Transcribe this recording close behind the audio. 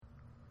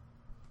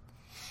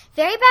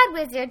Very Bad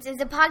Wizards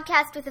is a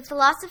podcast with a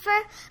philosopher,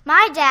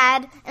 my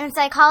dad, and a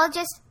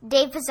psychologist,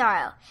 Dave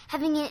Pizarro,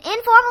 having an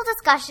informal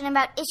discussion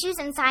about issues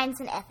in science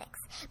and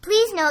ethics.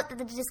 Please note that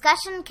the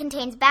discussion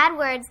contains bad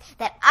words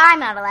that I'm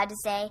not allowed to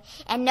say,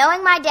 and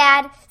knowing my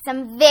dad,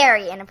 some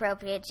very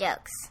inappropriate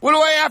jokes. What do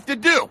I have to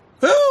do?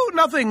 Oh,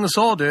 nothing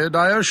sordid,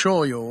 I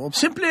assure you.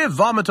 Simply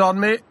vomit on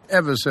me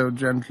ever so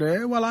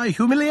gently while I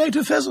humiliate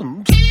a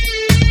pheasant. The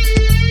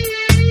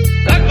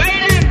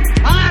greatest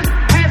heart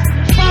has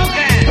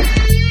spoken.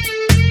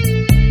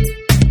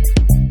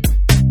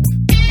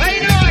 Pay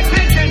no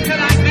attention to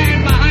that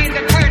man behind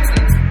the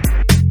curtain.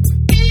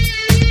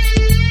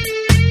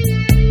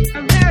 A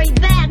very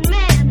bad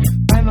man.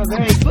 I'm a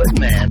very good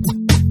man.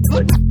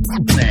 Good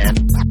man.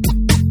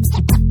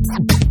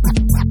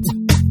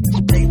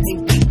 They think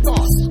deep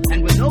thoughts,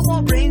 and with no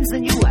more brains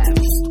than you have.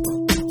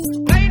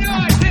 Pay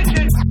no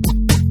attention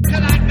to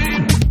that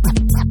man.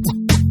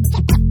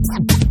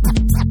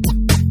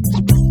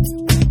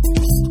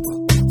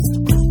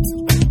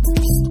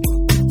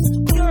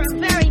 You're a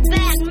very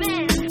bad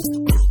man.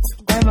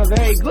 I'm a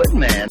very good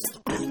man.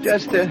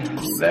 Just a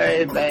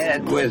very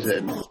bad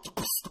wizard.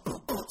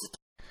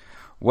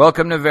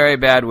 Welcome to Very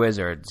Bad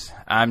Wizards.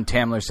 I'm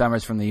Tamler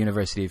Summers from the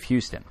University of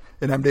Houston.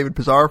 And I'm David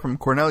Pizarro from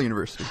Cornell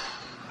University.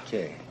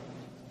 Okay.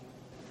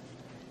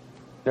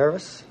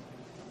 Nervous?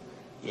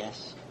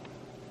 Yes.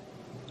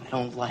 I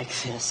don't like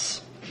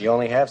this. You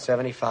only have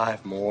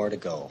 75 more to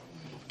go.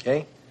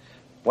 Okay?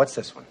 What's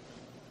this one?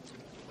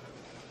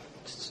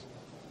 It's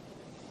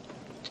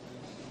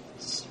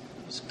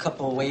a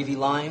couple of wavy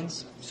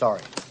lines.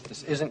 Sorry.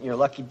 This isn't your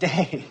lucky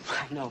day.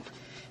 I know.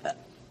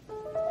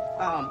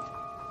 I'm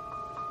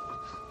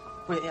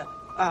getting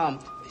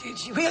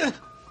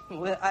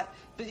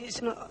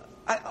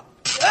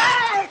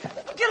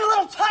a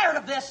little tired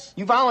of this.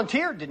 You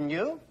volunteered, didn't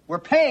you? We're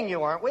paying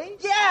you, aren't we?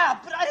 Yeah,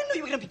 but I didn't know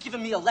you were going to be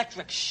giving me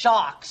electric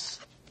shocks.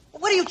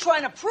 What are you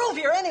trying to prove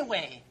here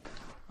anyway?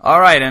 All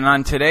right, and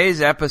on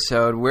today's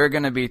episode, we're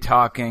going to be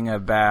talking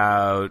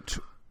about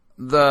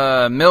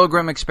the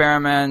Milgram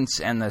experiments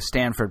and the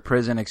Stanford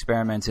prison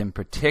experiments in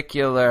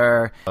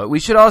particular. We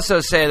should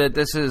also say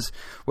that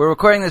we're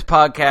recording this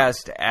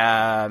podcast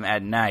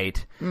at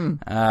night. On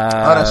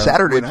a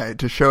Saturday night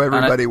to show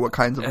everybody what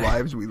kinds of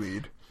lives we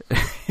lead.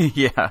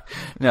 Yeah.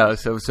 No,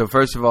 so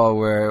first of all,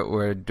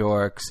 we're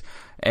dorks.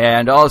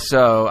 And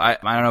also, I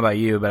don't know about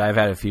you, but I've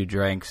had a few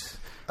drinks.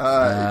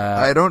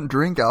 I don't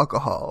drink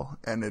alcohol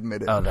and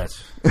admit it. Oh,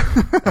 that's...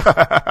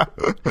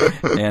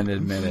 and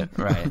admit it,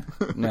 right.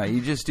 No,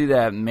 you just do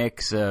that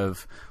mix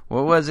of...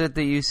 What was it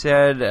that you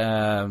said?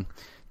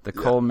 The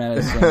cold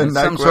medicine.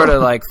 Some sort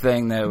of like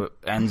thing that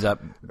ends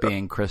up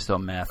being crystal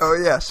meth. Oh,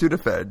 yeah,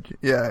 Sudafed.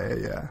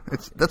 Yeah.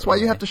 That's why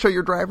you have to show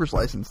your driver's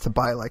license to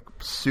buy like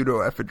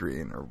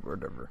pseudoephedrine or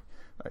whatever.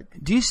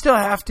 Do you still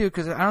have to?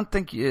 Because I don't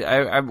think we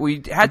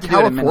had to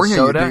do it in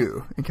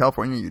Minnesota. In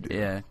California, you do.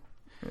 Yeah.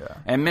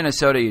 And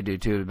Minnesota you do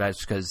too.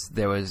 That's because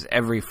there was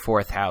every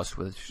fourth house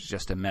was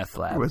just a meth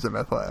lab. It was a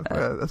meth lab.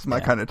 That's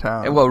my kind of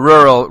town. Well,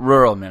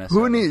 rural Minnesota.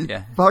 Who needs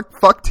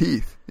fuck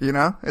teeth? You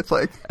know, it's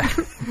like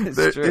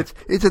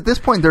it's at this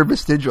point they're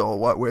vestigial.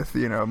 What with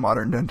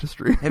modern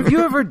dentistry. Have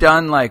you ever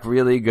done like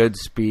really good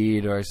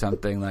speed or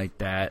something like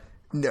that?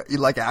 No,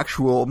 like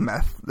actual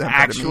meth.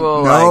 Meth.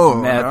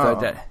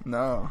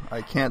 No,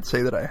 I can't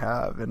say that I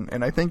have,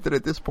 and I think that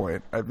at this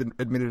point I've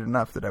admitted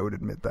enough that I would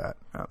admit that.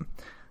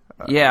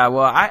 Yeah,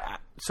 well, I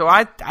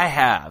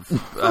have.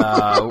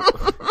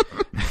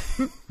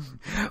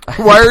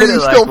 Why are you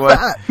still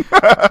fat?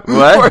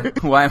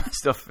 What? Why am I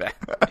still fat?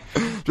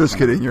 Just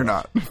kidding, you're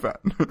not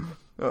fat.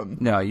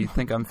 No, you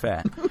think I'm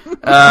fat.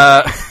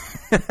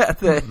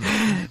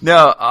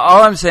 No,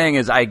 all I'm saying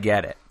is I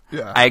get it.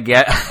 Yeah. I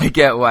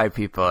get why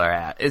people are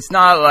at. It's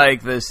not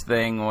like this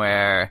thing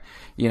where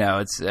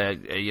it's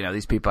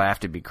these people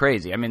have to be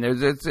crazy. I mean,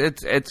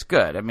 it's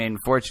good. I mean,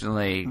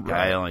 fortunately,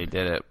 I only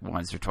did it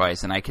once or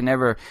twice, and I can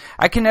never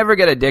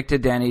get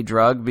addicted to any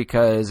drug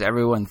because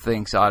everyone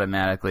thinks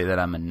automatically that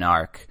I'm a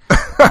narc.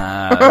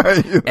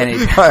 That's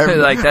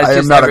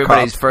just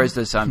everybody's first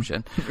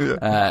assumption,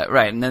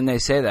 right? And then they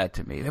say that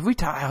to me. Have we?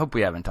 I hope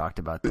we haven't talked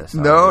about this.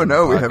 No,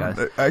 we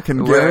haven't. I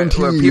can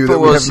guarantee where you people that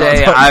will we have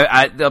say,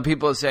 not done.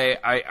 people will say,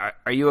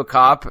 "Are you a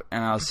cop?"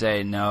 And I'll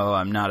say, "No,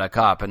 I'm not a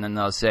cop." And then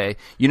they'll say,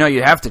 "You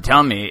have to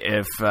tell me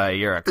if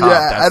you're a cop."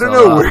 Yeah, That's I don't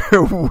know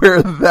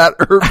where that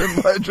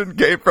urban legend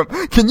came from.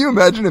 Can you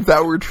imagine if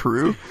that were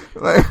true?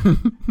 Like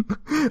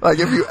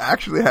if you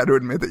actually had to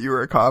admit that you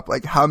were a cop,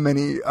 like how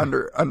many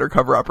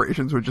undercover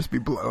operations would just be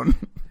blown?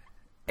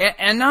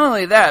 And not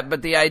only that,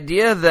 but the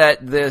idea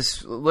that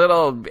this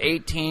little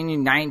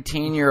 18,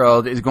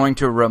 19-year-old is going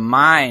to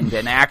remind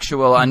an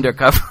actual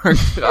undercover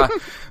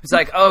it's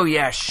like, oh,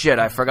 yeah, shit,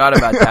 I forgot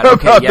about that.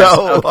 Okay,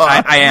 yes,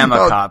 I am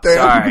a cop. Damn.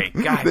 Sorry.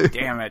 God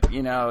damn it.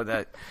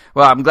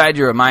 Well, I'm glad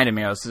you reminded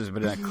me, else this has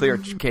been a clear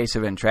case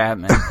of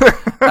entrapment.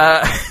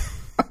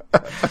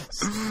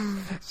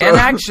 And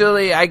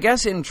actually, I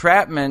guess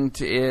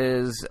entrapment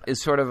is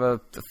sort of a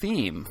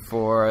theme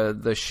for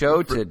the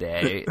show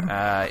today.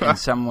 In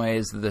some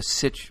ways,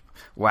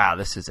 Wow,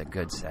 this is a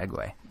good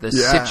segue. The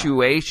Yeah.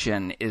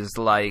 situation is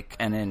like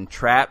an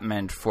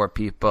entrapment for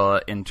people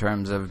in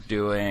terms of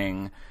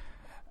doing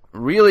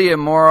really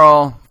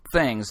immoral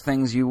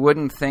things you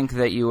wouldn't think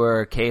that you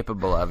were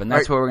capable of. And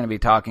that's what we're going to be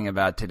talking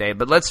about today.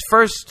 But let's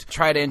first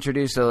try to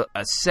introduce a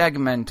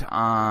segment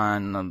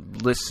on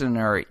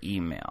listener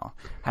email.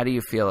 How do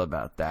you feel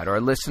about that?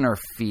 Or listener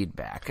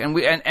feedback? And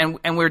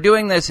we're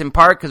doing this in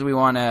part because we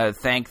want to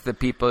thank the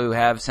people who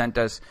have sent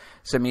us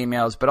some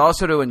emails, but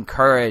also to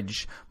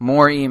encourage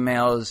more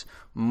emails,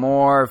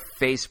 more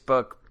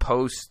Facebook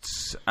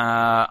posts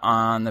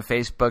on the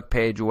Facebook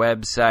page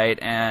website,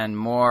 and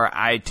more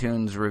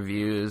iTunes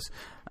reviews.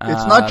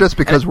 It's not just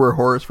because we're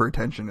whores for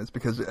attention. It's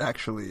because it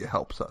actually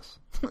helps us.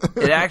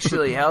 It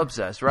actually helps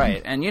us,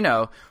 right? And, you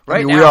know,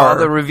 right we now are all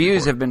the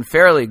reviews have been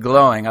fairly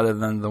glowing, other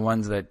than the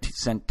ones that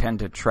tend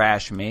to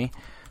trash me.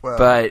 Well,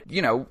 but,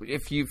 you know,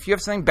 if you have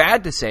something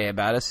bad to say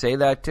about us, say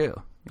that too.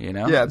 You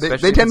know? Yeah, they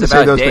Especially if tend to it's say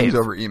about those Dave. things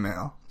over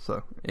email.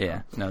 So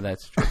Yeah, no,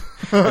 that's true.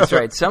 That's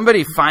right.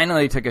 Somebody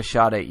finally took a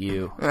shot at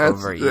you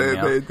over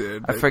email. They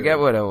did. I forget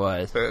what it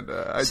was.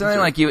 And, Something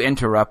like you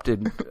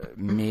interrupted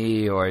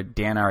me or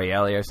Dan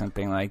Ariely or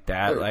something like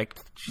that. Like,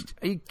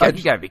 you got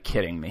to be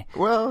kidding me.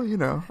 Well, you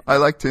know, I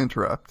like to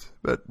interrupt,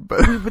 but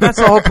But that's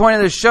the whole point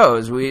of the show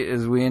is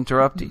we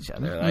interrupt each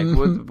other. Like,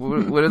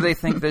 what do they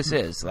think this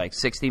is? Like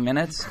 60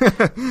 Minutes?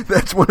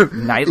 that's one of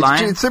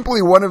Nightline? It's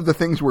simply one of the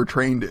things we're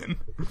trained in.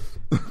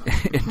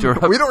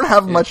 Interrupt. We don't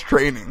have much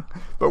training,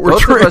 but we're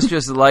Both trained. of us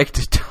just like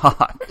to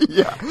talk.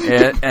 Yeah.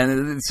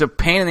 And it's a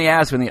pain in the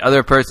ass when the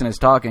other person is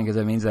talking because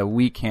it means that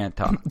we can't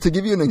talk. To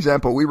give you an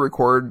example, we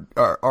record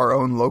our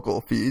own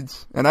local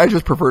feeds, and I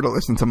just prefer to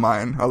listen to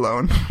mine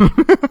alone.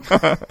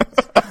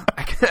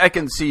 I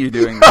can see you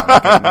doing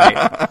that at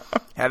night,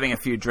 having a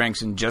few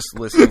drinks and just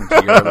listening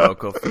to your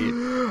local feed.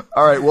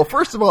 All right. Well,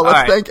 first of all, let's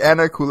All right. thank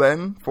Anna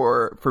Kulen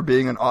for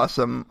being an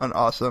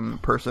awesome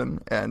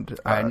person, and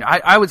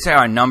I would say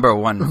our number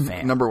one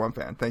fan. number one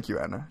fan. Thank you,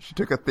 Anna. She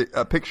took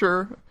a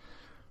picture,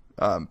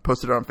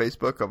 posted it on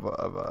Facebook of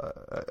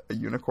a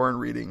unicorn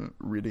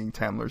reading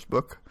Tamler's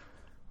book,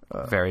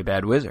 Very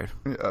Bad Wizard.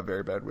 A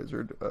Very Bad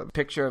Wizard.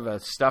 Picture of a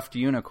stuffed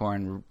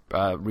unicorn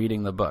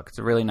reading the book. It's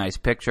a really nice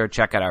picture.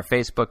 Check out our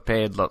Facebook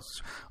page.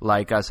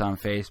 Like us on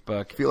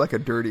Facebook. I feel like a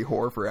dirty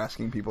whore for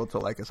asking people to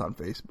like us on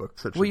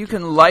Facebook. Well, you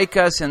can like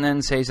us and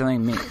then say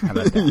something mean. How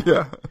about that?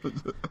 Yeah.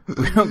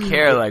 We don't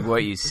care like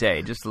what you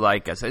say. Just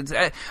like us. It's,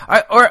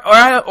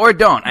 or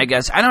don't. I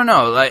guess I don't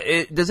know.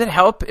 Like, does it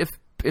help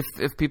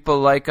if people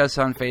like us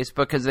on Facebook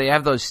because they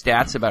have those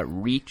stats about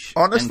reach?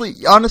 Honestly,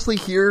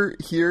 here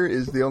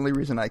is the only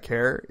reason I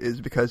care is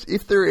because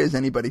if there is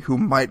anybody who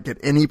might get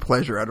any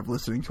pleasure out of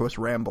listening to us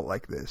ramble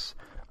like this,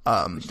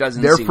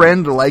 doesn't their seem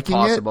friend liking it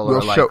possible will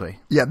or show. likely.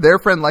 Yeah, their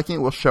friend liking it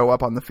will show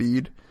up on the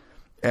feed,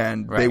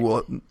 and they Right.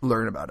 will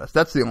learn about us.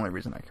 That's the only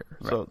reason I care.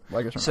 So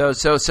like us.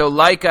 or So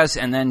like us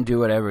and then do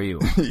whatever you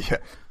want. not. Yeah.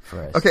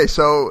 For us. Okay,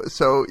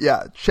 so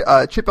yeah,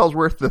 Chip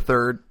Ellsworth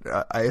III.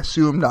 I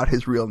assume not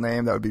his real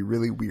name. That would be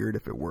really weird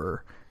if it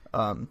were.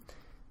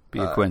 Be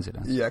a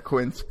coincidence. Yeah,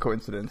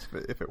 coincidence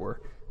if it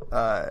were.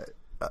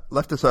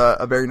 Left us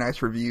a very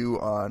nice review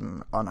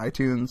on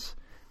iTunes,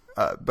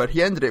 but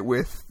he ended it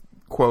with,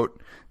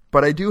 quote,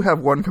 "But I do have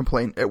one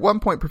complaint. At one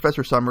point,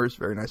 Professor Summers,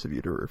 very nice of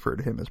you to refer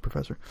to him as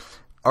Professor,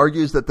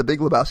 argues that The Big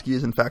Lebowski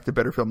is in fact a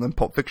better film than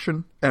Pulp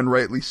Fiction, and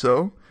rightly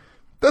so.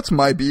 That's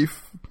my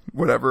beef.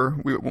 Whatever.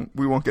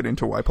 We won't get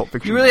into why Pulp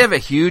Fiction. You really have a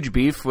huge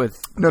beef with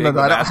No, Big I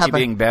don't Lebowski have a-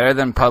 being better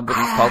than Pulp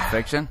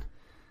Fiction?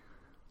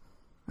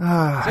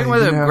 It's like one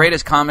of the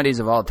greatest comedies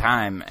of all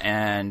time,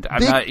 and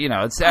I'm not, you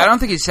know, I don't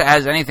think he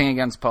has anything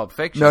against Pulp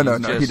Fiction. No,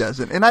 He's he just-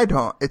 doesn't. And I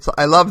don't.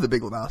 I love The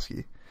Big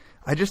Lebowski.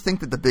 I just think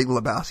that The Big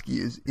Lebowski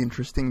is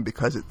interesting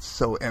because it's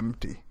so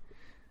empty.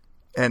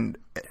 And,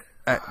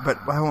 but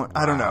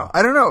I don't know.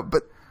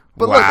 But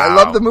look, I Wow.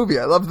 love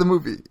the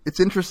movie. It's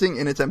interesting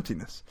in its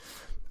emptiness.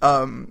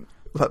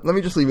 Let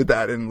me just leave it at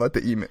that and let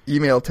the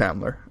email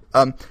Tamler.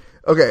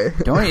 Okay.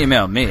 Don't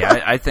email me.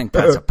 I think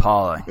that's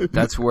appalling.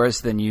 That's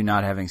worse than you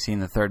not having seen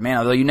The Third Man.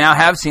 Although you now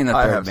have seen The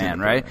I Third have seen Man,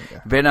 The right? Third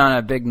Man, yeah. Been on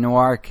a big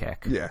noir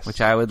kick, Yes. which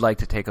I would like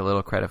to take a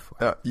little credit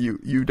for.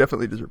 You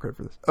definitely deserve credit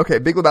for this. Okay,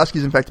 Big Lebowski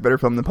is in fact a better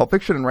film than Pulp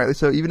Fiction, and rightly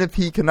so, even if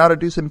he cannot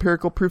adduce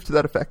empirical proof to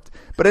that effect.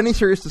 But any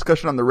serious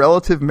discussion on the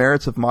relative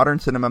merits of modern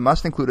cinema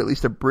must include at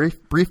least a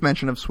brief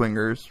mention of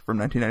Swingers from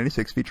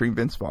 1996 featuring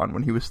Vince Vaughn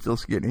when he was still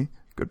skinny.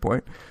 Good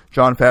point.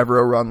 Jon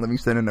Favreau, Ron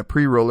Livingston, and a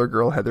pre-roller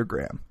girl Heather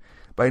Graham.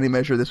 By any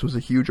measure, this was a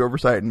huge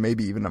oversight and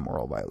maybe even a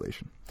moral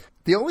violation.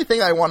 The only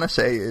thing I want to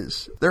say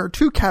is there are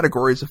two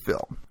categories of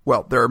film.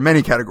 Well, there are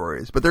many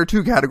categories, but there are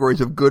two categories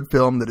of good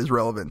film that is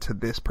relevant to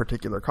this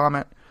particular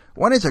comment.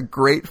 One is a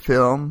great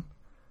film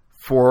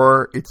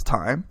for its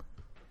time.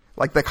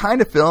 Like the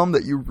kind of film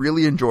that you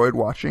really enjoyed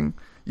watching.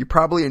 You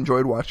probably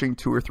enjoyed watching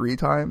 2 or 3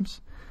 times.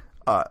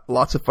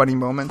 Lots of funny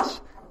moments.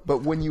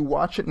 But when you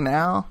watch it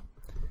now,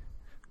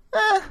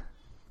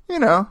 you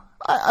know,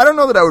 I don't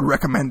know that I would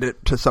recommend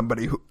it to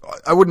somebody who,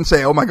 I wouldn't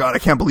say, oh my God, I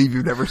can't believe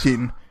you've never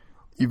seen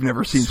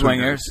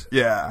Swingers.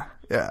 Yeah.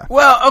 Yeah.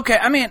 Well, okay.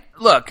 I mean,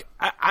 look,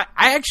 I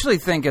actually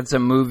think it's a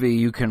movie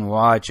you can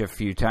watch a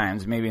few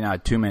times, maybe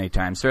not too many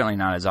times, certainly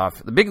not as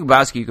often. The Big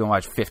Lebowski you can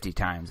watch 50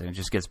 times, and it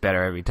just gets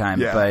better every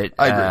time. Yeah, but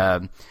I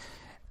agree.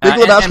 Big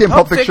Lebowski and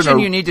Pulp Fiction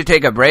you need to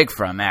take a break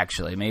from,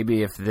 actually.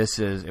 Maybe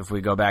if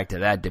we go back to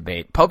that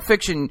debate. Pulp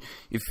Fiction,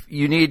 if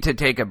you need to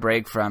take a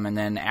break from, and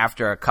then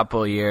after a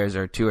couple of years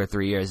or 2 or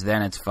 3 years,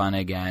 then it's fun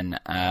again.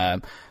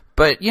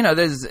 But,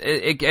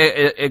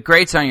 it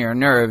grates on your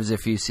nerves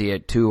if you see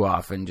it too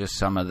often, just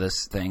some of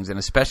these things, and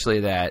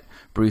especially that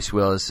Bruce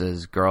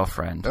Willis's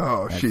girlfriend.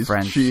 Oh, she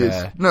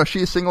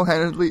is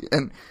single-handedly,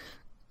 and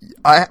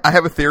I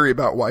have a theory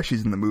about why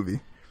she's in the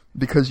movie.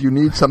 Because you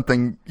need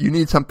something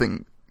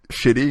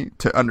shitty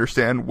to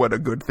understand what a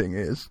good thing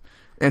is.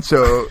 And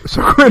so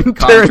Quentin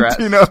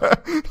Tarantino,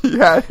 he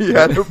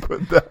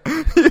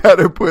had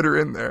to put her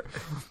in there.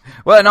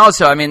 Well, and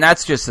also, I mean,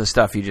 that's just the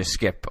stuff you just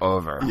skip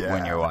over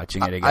when you're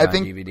watching it again on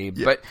DVD.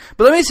 Yeah.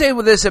 But let me say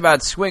this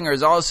about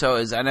Swingers also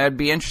and I'd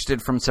be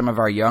interested from some of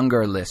our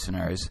younger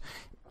listeners,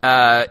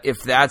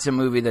 if that's a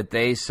movie that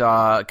they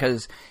saw,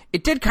 because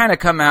it did kind of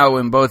come out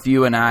when both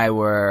you and I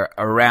were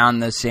around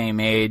the same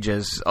age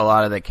as a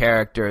lot of the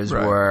characters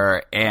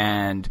were,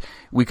 and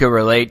we could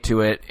relate to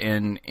it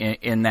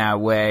in that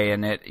way.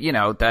 And it,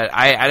 that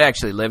I'd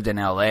actually lived in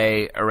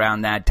LA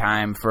around that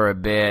time for a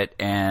bit.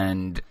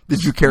 And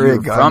did you carry a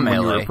gun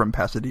when you were from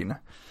Pasadena?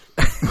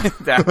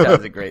 that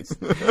was a great.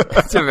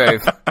 It's a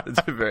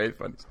very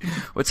funny.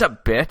 What's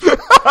up, bitch?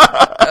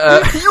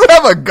 You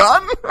have a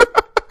gun?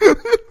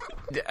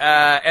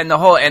 And the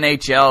whole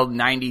NHL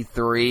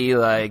 '93,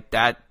 like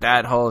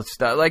that whole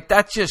stuff, like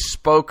that just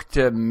spoke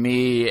to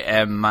me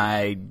and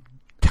my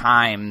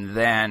time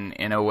then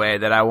in a way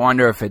that I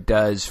wonder if it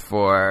does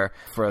for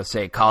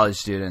say college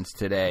students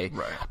today.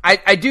 Right.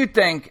 I do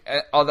think,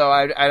 although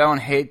I don't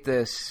hate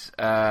this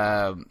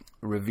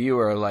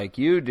reviewer like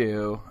you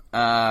do.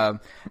 I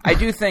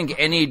do think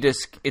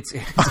it's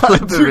a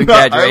little bit of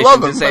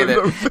exaggeration to say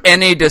that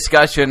any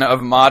discussion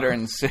of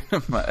modern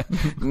cinema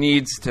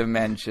needs to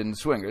mention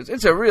Swingers.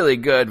 It's a really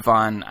good,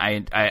 fun.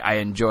 I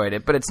enjoyed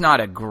it, but it's not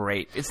a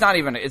great. It's not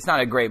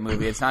a great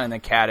movie. It's not in the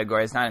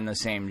category. It's not in the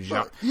same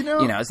genre.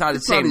 It's not the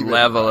same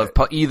level of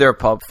either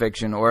Pulp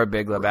Fiction or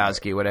Big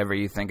Lebowski. Whatever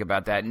you think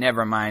about that.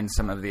 Never mind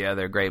some of the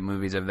other great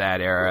movies of that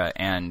era.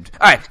 And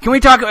all right, can we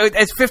talk?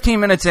 It's 15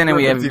 minutes in, and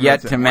we have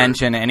yet to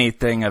mention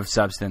anything of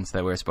substance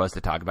that we're supposed to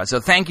talk about.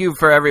 So thank you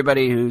for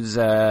everybody who's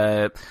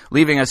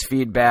leaving us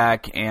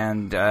feedback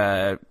and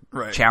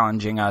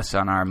challenging us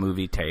on our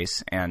movie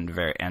tastes and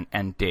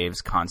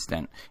Dave's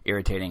constant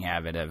irritating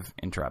habit of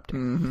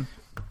interrupting.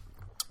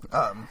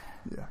 Mm-hmm.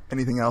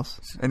 Anything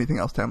else? Anything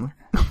else, Tamler?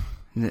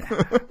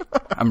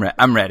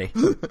 I'm ready.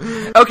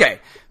 Okay,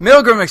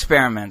 Milgram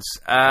experiments.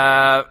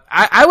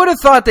 I would have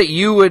thought that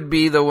you would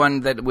be the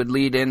one that would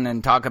lead in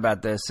and talk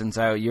about this, since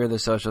you're the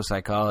social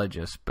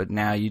psychologist. But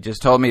now you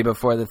just told me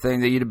before the thing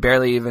that you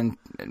barely even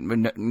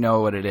know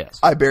what it is.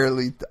 I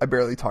barely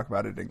talk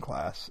about it in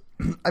class.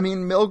 I mean,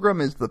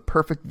 Milgram is the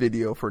perfect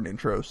video for an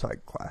intro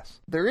psych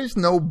class. There is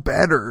no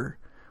better,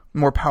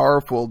 more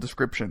powerful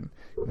description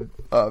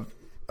of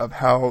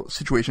how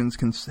situations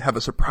can have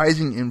a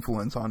surprising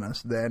influence on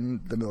us than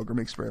the Milgram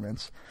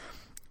experiments.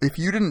 If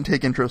you didn't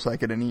take intro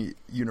psych at any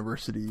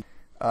university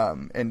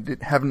and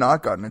have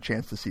not gotten a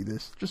chance to see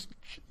this, just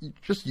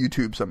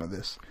YouTube some of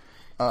this.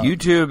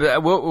 YouTube,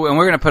 and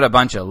we're going to put a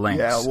bunch of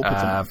links we'll put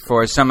some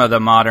for some of the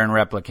modern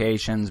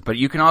replications, but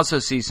you can also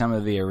see some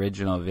of the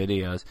original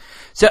videos.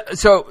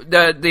 So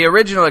the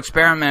original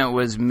experiment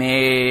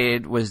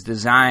was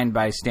designed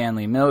by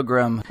Stanley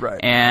Milgram, right?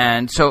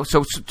 And so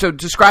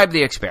describe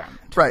the experiment.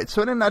 Right.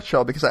 So in a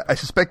nutshell, because I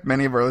suspect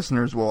many of our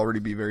listeners will already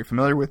be very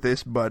familiar with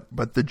this, but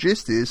the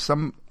gist is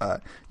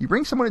you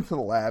bring someone into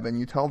the lab and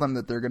you tell them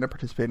that they're going to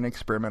participate in an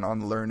experiment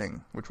on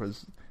learning, which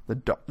was the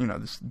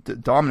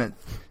dominant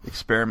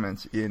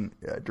experiments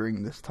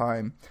during this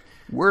time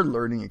were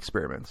learning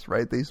experiments,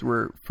 right? These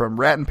were from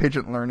rat and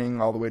pigeon learning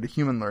all the way to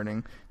human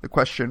learning. The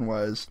question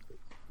was,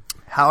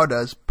 how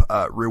does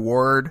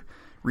reward,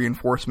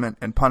 reinforcement,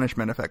 and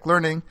punishment affect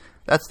learning?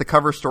 That's the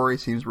cover story.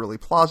 Seems really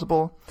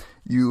plausible.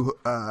 You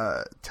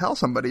tell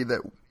somebody that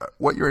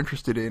what you're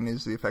interested in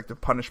is the effect of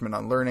punishment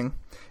on learning.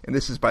 And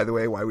this is, by the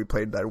way, why we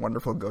played that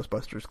wonderful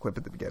Ghostbusters clip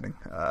at the beginning.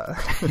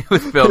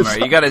 With Bill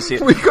Murray. You got to see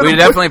it. We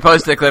definitely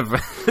post a clip.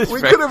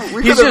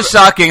 He's just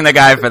shocking the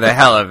guy for the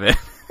hell of it.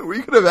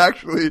 We could have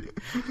actually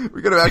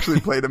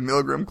played a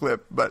Milgram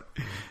clip, but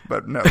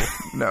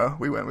no,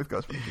 we went with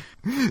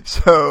Ghostbusters.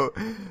 So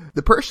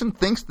the person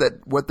thinks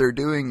that what they're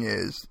doing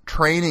is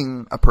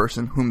training a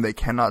person whom they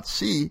cannot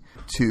see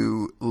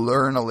to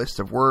learn a list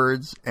of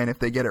words, and if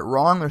they get it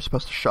wrong, they're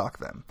supposed to shock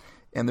them.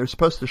 And they're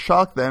supposed to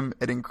shock them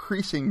at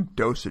increasing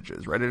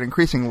dosages, right? At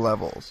increasing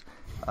levels.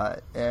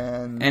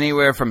 And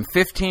anywhere from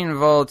 15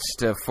 volts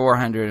to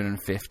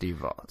 450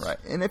 volts. Right.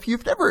 And if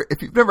you've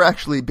never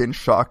actually been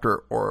shocked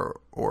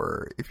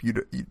or if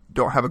you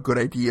don't have a good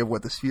idea of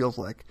what this feels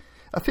like,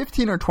 a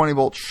 15 or 20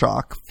 volt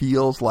shock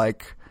feels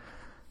like,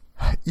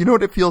 you know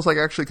what it feels like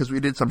actually, because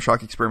we did some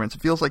shock experiments.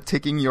 It feels like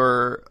taking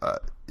your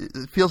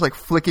it feels like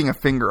flicking a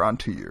finger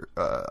onto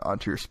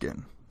your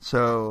skin.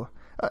 So,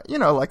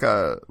 like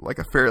a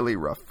fairly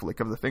rough flick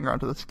of the finger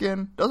onto the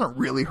skin. Doesn't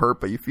really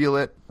hurt, but you feel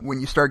it. When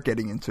you start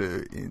getting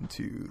into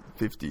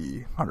 50,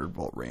 100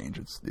 volt range,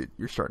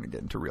 you're starting to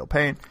get into real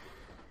pain.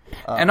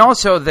 And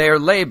also, they're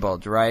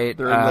labeled, right?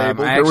 They're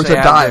labeled. I There was actually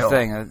a have dial. the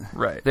thing.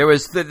 Right.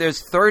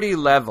 There's 30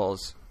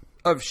 levels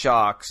of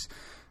shocks.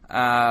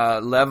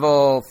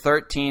 Level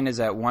 13 is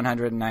at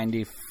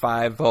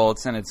 195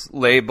 volts, and it's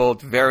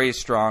labeled very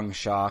strong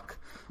shock.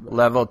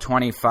 Level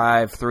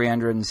 25,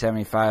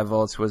 375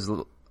 volts was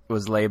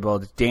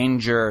labeled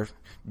danger,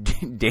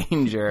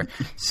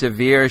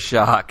 severe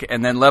shock.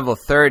 And then level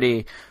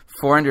 30,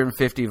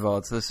 450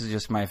 volts. This is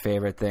just my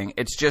favorite thing.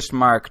 It's just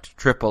marked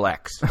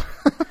XXX.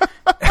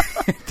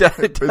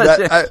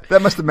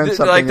 That must have meant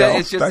something else.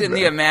 It's just back in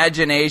the then.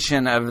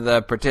 imagination of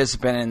the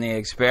participant in the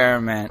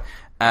experiment.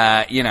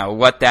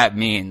 What that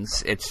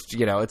means.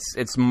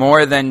 It's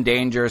more than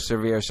danger,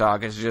 severe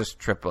shock. It's just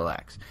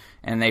XXX.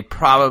 And they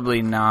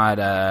probably not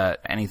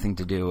anything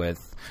to do with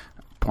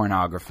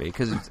pornography.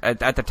 Because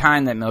at the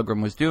time that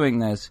Milgram was doing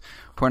this,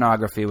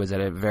 pornography was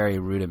at a very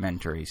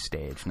rudimentary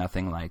stage.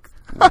 Nothing like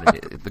what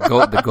it is,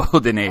 the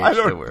golden age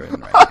that we're in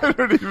right now. I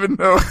don't even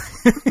know.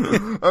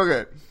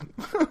 Okay.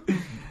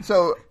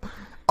 So,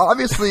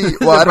 obviously,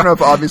 well, I don't know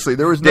if obviously,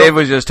 there was no... Dave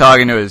was just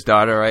talking to his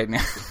daughter right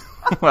now.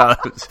 Well,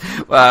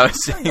 I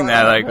was saying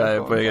that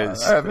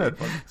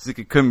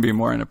it couldn't be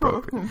more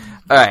inappropriate.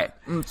 All right.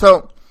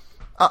 So,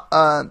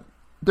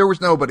 there was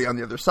nobody on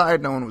the other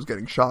side. No one was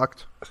getting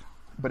shocked.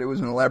 But it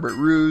was an elaborate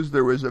ruse.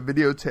 There was a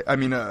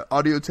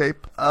audio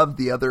tape of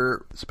the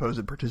other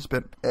supposed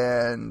participant.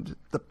 And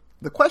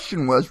the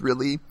question was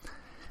really,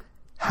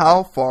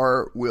 how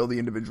far will the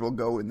individual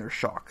go in their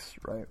shocks,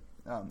 right?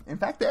 In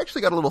fact, they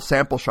actually got a little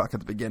sample shock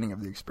at the beginning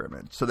of the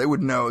experiment. So they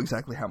would know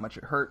exactly how much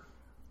it hurt.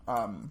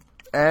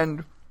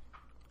 And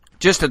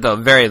just at the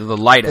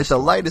lightest. It's the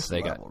lightest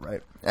they level, got.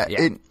 right?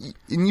 Yeah. And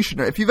you should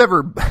know, if you've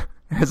ever,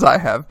 as I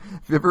have,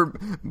 if you've ever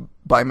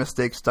by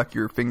mistake stuck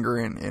your finger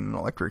in an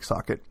electric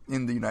socket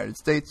in the United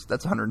States,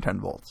 that's 110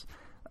 volts.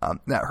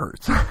 That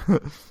hurts.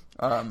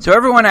 So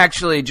everyone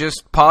actually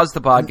just pause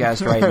the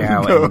podcast right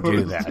now and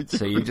do that.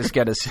 So you just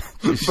get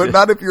but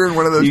not if you're in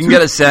one of those. You can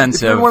get a sense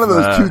if you're of in one of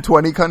those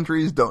 220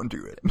 countries. Don't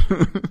do it.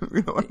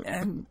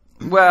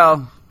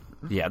 Well,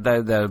 yeah,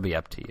 that'll be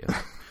up to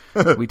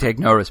you. We take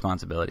no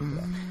responsibility for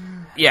that.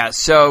 Yeah.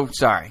 So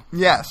sorry.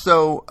 Yeah.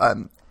 So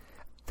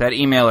that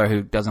emailer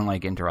who doesn't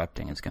like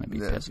interrupting is going to be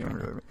pissed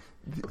off.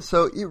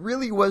 So it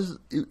really was.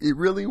 It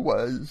really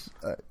was.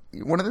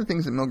 One of the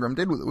things that Milgram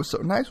did that was so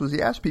nice was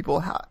he asked people,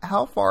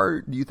 how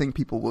far do you think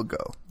people will go?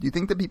 Do you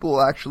think that people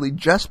will actually,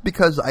 just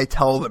because I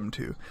tell them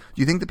to, do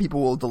you think that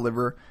people will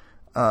deliver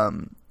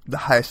the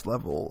highest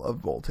level of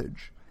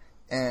voltage?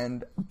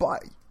 And by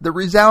the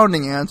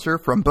resounding answer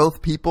from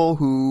both people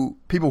who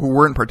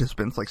weren't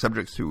participants, like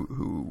subjects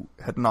who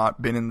had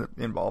not been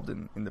involved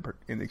in the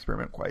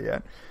experiment quite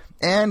yet,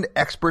 and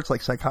experts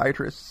like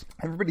psychiatrists,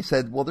 everybody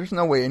said, well, there's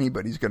no way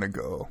anybody's going to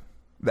go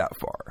that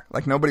far.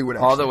 Like, nobody would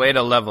actually... All the way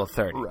to level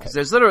 30. Because Right.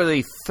 there's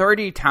literally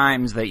 30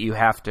 times that you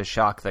have to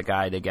shock the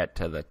guy to get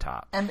to the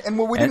top. And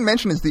what we didn't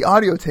mention is the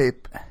audio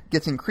tape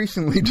gets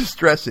increasingly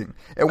distressing.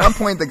 At one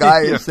point, the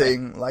guy is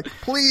saying, like,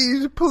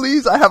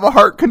 please, I have a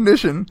heart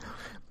condition.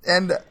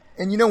 And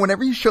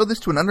whenever you show this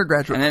to an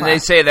undergraduate And then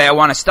class, they say, I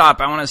want to stop.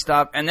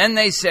 And then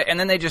they say, and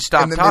then they just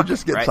stop and then talking. they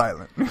just get right?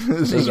 silent.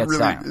 They get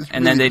silent.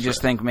 And then they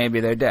just think maybe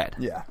they're dead.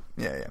 Yeah.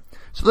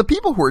 So the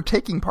people who are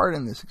taking part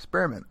in this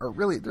experiment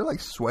they're like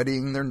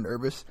sweating, they're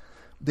nervous.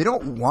 They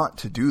don't want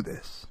to do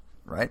this,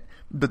 right?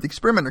 But the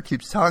experimenter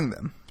keeps telling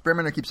them. The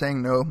experimenter keeps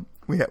saying, no,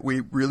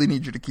 we really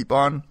need you to keep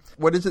on.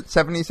 What is it,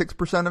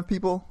 76% of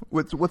people?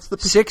 What's the...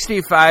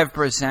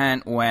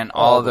 65% went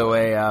all the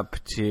way up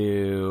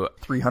to...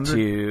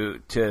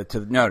 300? To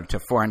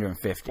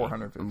 450.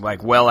 450.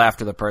 Like, well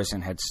after the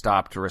person had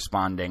stopped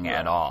responding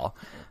at all.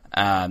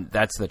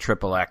 That's the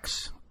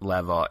XXX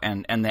level.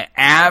 And the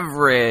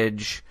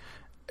average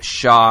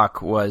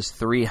shock was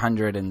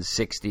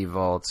 360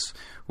 volts,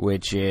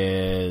 which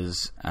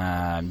is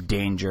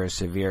danger,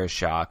 severe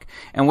shock.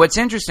 And what's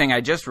interesting, I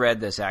just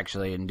read this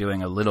actually in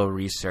doing a little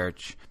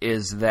research,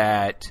 is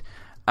that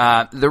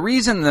the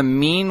reason the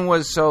mean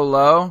was so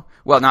low,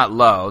 well, not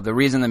low, the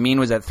reason the mean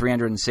was at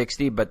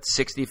 360, but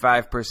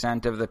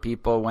 65% of the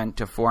people went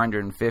to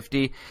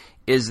 450,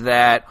 is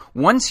that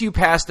once you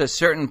passed a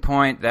certain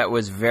point that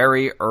was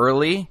very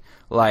early,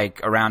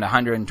 like around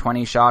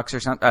 120 shocks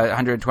or something,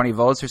 120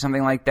 volts or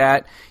something like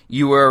that,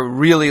 you were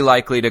really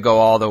likely to go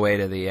all the way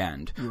to the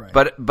end. Right.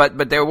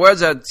 But there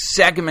was a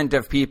segment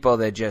of people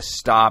that just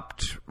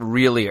stopped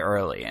really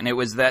early, and it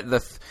was that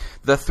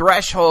the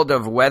threshold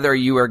of whether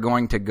you were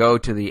going to go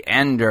to the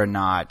end or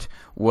not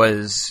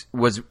was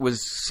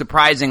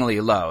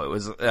surprisingly low.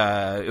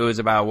 It was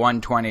about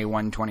 120,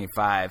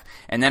 125,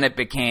 and then it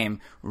became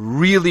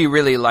really,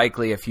 really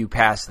likely if you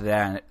passed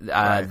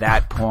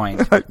that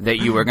point that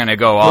you were going to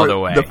go all the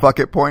way. The fuck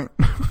it point.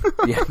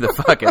 Yeah, the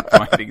fuck it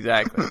point,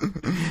 exactly.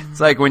 It's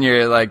like when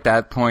you're like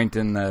that point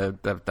in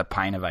the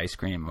pint of ice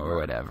cream or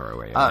whatever,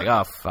 where you're like,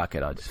 oh, fuck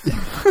it, I'll just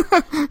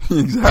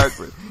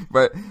Exactly.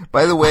 But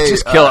by the way,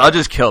 I'll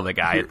just kill the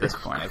guy at this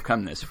point. I've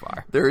come this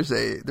far. There's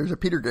a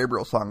Peter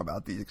Gabriel song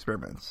about these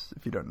experiments,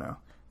 if you don't know.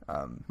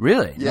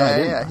 Really? Yeah, No, I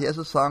didn't yeah. know. He has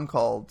a song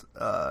called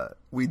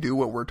 "We Do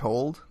What We're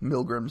Told."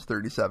 Milgram's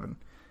 37.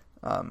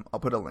 I'll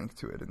put a link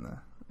to it in the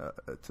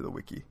to the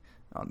wiki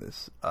on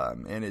this,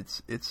 and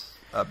it's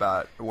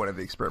about one of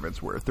the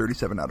experiments where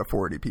 37 out of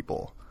 40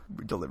 people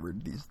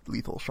delivered these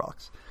lethal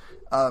shocks.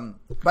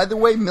 By the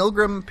way,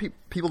 Milgram,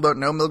 people don't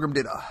know, Milgram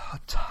did a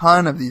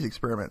ton of these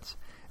experiments,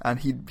 and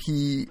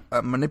he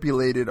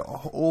manipulated a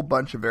whole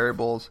bunch of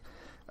variables,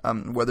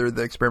 whether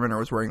the experimenter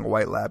was wearing a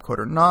white lab coat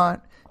or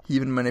not. He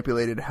even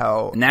manipulated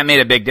how... And that made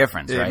a big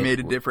difference, right? It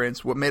made a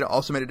difference. What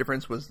also made a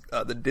difference was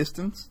the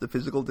distance, the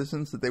physical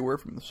distance that they were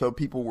from. So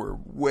people were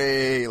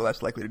way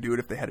less likely to do it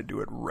if they had to do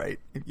it right.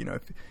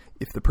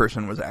 If the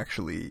person was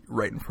actually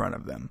right in front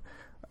of them,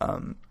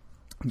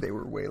 they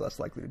were way less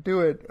likely to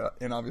do it.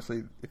 And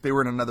obviously, if they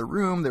were in another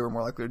room, they were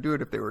more likely to do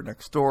it. If they were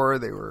next door,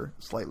 they were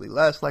slightly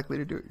less likely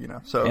to do it.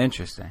 So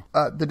Interesting.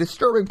 The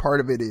disturbing part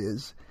of it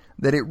is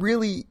that it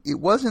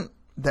wasn't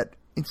that.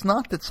 It's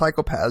not that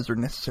psychopaths are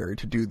necessary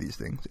to do these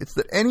things. It's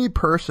that any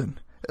person,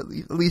 at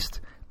least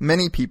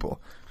many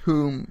people,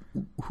 who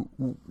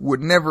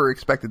would never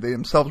expect that they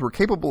themselves were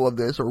capable of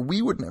this, or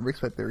we would never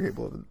expect they were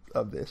capable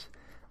of this,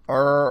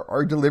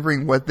 are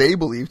delivering what they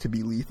believe to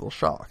be lethal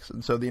shocks.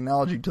 And so the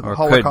analogy to the Or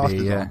Holocaust could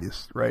be, is yeah.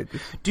 obvious, right?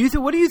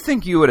 What do you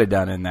think you would have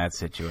done in that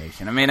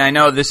situation? I mean, I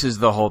know this is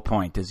the whole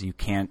point, is you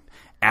can't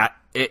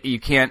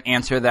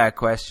answer that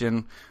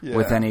question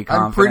with any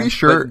confidence. I'm pretty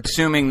sure. But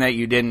assuming that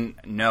you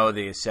didn't know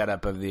the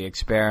setup of the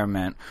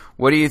experiment,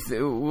 what do you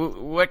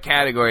what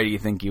category do you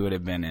think you would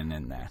have been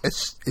in that?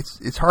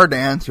 It's hard to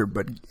answer,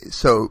 but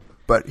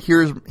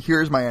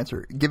here's my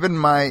answer. Given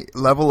my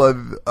level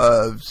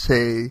of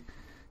say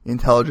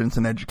intelligence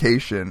and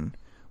education,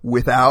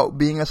 without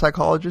being a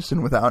psychologist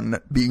and without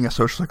being a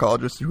social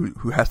psychologist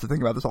who has to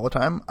think about this all the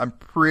time, I'm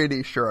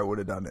pretty sure I would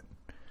have done it.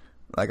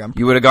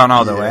 You would have gone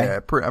all the way?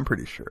 Yeah, I'm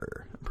pretty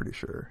sure.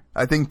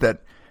 I think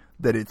that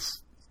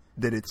it's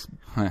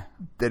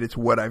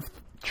what I've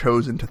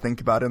chosen to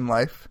think about in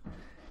life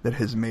that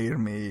has made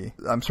me.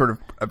 I'm sort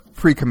of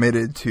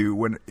pre-committed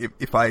to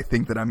if I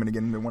think that I'm going to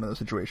get into one of those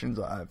situations,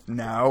 I've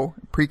now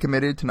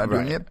pre-committed to not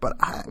doing it. But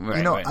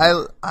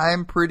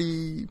I'm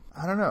pretty.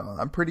 I don't know.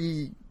 I'm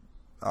pretty.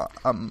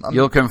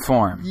 You'll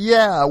conform.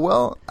 Yeah.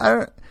 Well,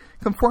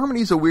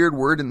 conformity is a weird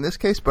word in this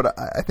case, but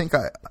I think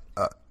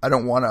I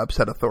don't want to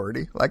upset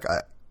authority.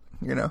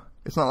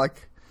 It's not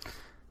like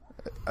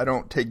I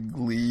don't take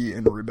glee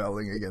in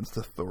rebelling against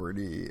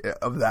authority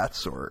of that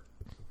sort.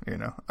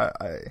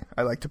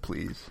 I like to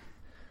please.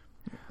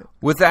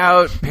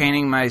 Without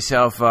painting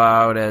myself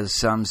out as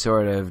some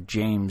sort of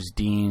James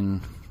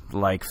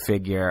Dean-like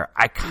figure,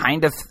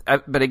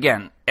 but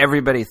again,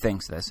 everybody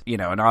thinks this,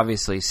 and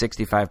obviously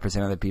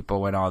 65% of the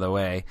people went all the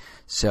way,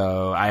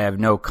 so I have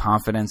no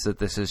confidence that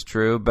this is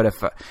true, but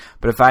if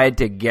I had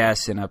to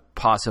guess in a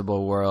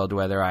possible world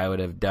whether I would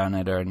have done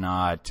it or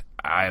not,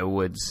 I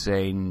would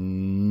say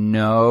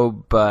no,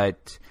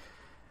 but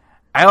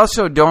I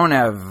also don't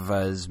have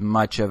as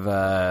much of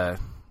a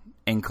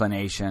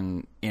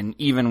inclination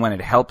even when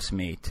it helps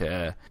me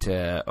to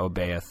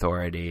obey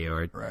authority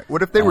or right.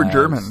 What if they were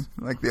German,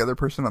 like the other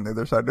person on the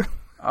other side?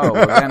 Oh,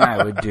 well, then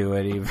I would do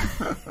it even.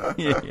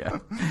 Yeah.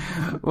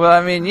 Well,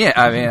 I mean,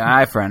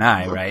 eye for an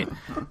eye, right?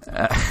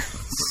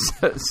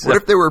 What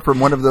if they were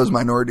from one of those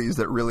minorities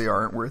that really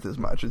aren't worth as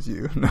much as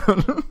you?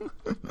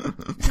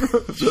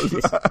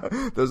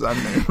 Those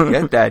unnamed.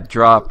 Get that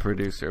drop,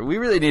 producer. We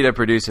really need a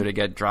producer to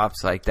get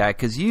drops like that,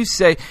 because you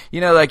say,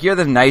 like you're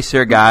the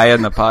nicer guy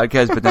on the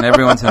podcast, but then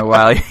every once in a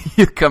while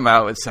you come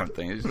out with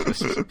something it's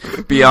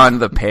just beyond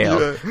the pale.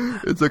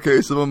 Yeah, it's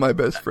okay. Some of my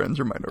best friends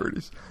are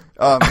minorities.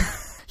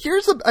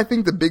 Here's, I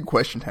think, the big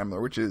question,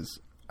 Tamler, which is,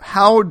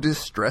 how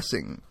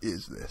distressing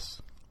is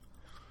this?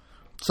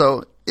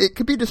 So it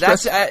could be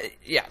distressing.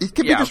 It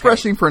could be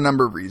distressing for a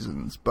number of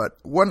reasons, but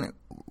one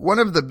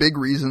of the big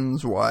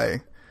reasons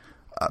why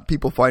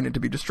people find it to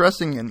be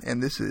distressing,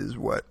 and this is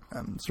what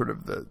sort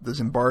of the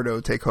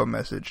Zimbardo take-home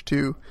message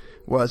too,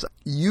 was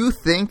you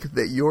think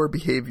that your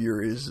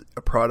behavior is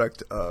a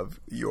product of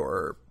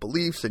your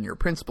beliefs and your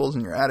principles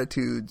and your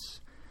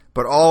attitudes,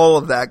 but all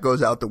of that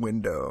goes out the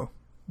window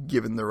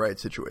given the right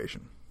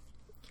situation.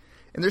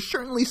 And there's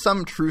certainly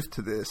some truth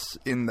to this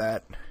in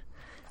that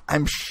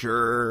I'm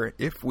sure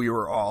if we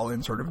were all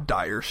in sort of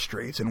dire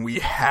straits and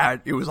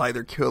it was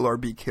either kill or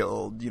be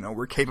killed,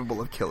 we're capable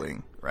of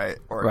killing, right?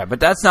 Right, but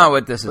that's not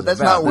what this is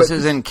that's about. This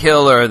isn't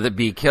kill or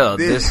be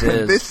killed. This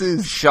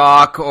is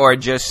shock or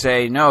just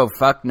say, no,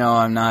 fuck no,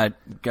 I'm not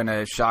going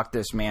to shock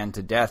this man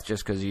to death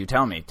just because you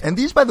tell me to. And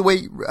these, by the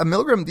way,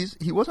 Milgram,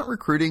 he wasn't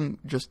recruiting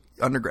just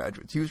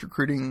undergraduates. He was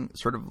recruiting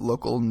sort of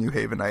local New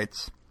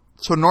Havenites.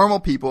 So normal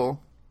people,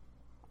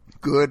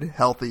 good,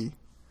 healthy,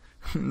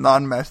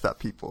 non-messed up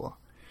people.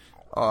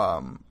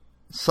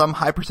 some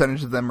high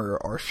percentage of them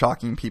are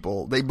shocking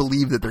people. They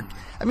believe that they're.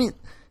 I mean,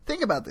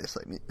 think about this.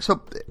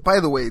 So, by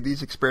the way,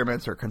 these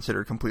experiments are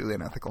considered completely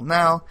unethical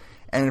now,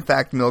 and in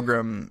fact,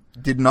 Milgram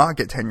did not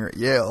get tenure at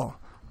Yale.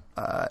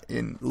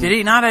 Did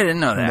he not? I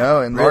didn't know that.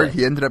 No, and really?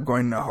 he ended up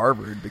going to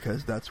Harvard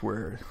because that's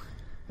where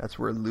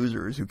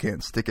losers who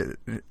can't stick it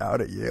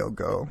out at Yale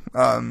go.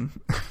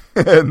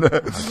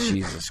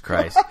 Jesus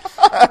Christ.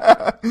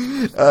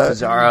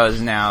 Pizarro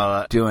is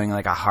now doing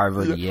like a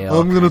Harvard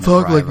Yale. I'm going to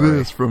talk like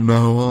this from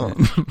now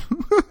on.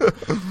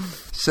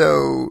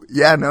 So,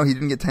 yeah, no, he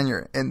didn't get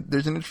tenure. And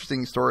there's an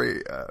interesting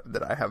story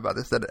that I have about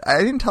this that I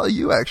didn't tell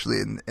you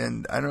actually,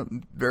 and I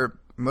don't.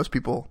 Most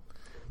people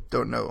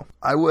don't know.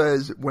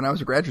 When I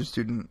was a graduate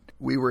student,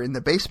 we were in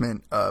the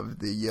basement of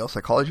the Yale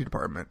psychology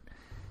department,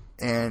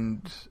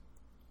 and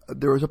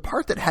there was a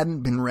part that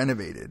hadn't been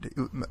renovated.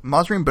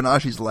 Mahzarin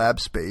Banaji's lab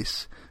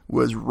space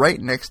was right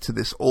next to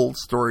this old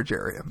storage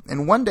area.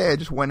 And one day I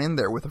just went in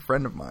there with a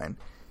friend of mine,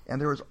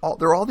 and there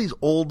were all these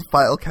old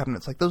file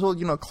cabinets, like those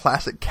old,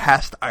 classic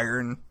cast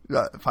iron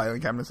filing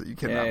cabinets that you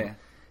can yeah.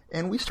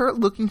 And we start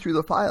looking through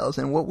the files,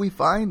 and what we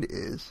find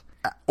is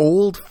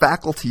old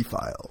faculty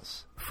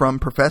files from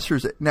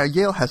professors. Now,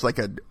 Yale has like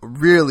a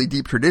really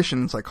deep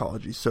tradition in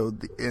psychology, so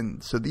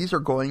these are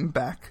going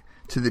back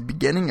to the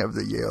beginning of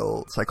the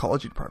Yale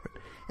psychology department.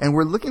 And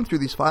we're looking through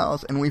these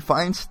files, and we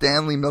find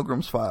Stanley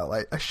Milgram's file.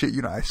 I shit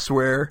you not, I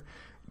swear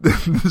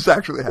this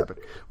actually happened.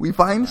 We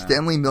find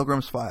Stanley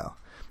Milgram's file.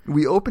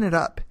 We open it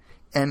up,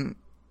 and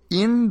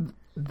in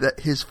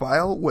his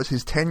file was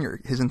his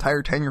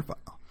entire tenure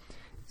file.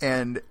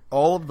 And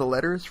all of the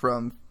letters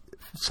from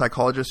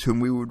psychologists whom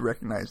we would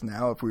recognize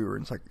now if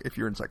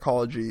you're in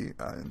psychology,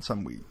 and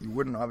some you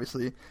wouldn't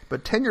obviously,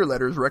 but tenure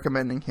letters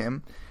recommending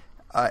him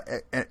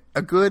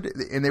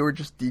and they were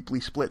just deeply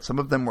split. Some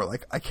of them were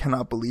like, I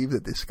cannot believe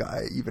that this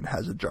guy even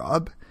has a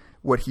job.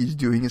 What he's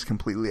doing is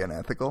completely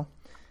unethical.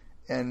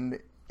 And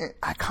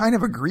I kind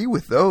of agree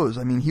with those.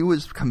 I mean, he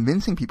was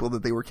convincing people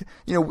that they were,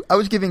 I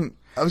was giving.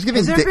 Has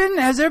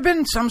there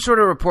been some sort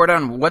of report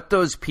on what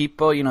those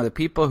people, the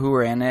people who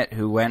were in it,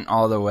 who went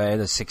all the way,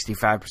 the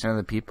 65% of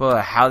the people,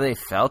 how they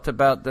felt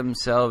about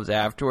themselves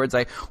afterwards?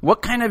 Like,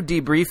 what kind of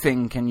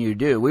debriefing can you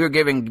do? We were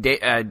giving Dan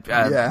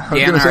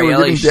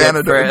Ariely Dan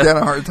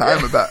a hard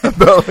time about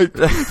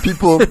like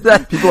people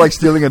like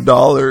stealing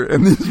 $1,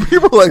 and these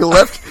people like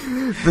left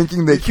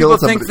thinking they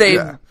killed somebody.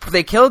 People think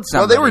they killed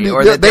somebody,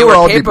 they were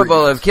all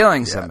capable debriefed. of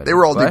killing somebody. They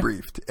were all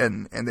debriefed,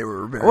 and they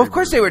were very. Well, of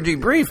course they were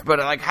debriefed, but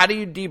like, how do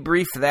you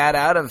debrief that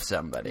out of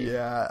somebody?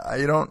 Yeah,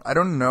 I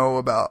don't know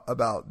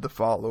about the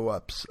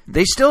follow-ups.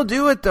 They still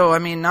do it though. I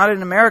mean, not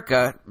in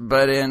America,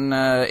 but in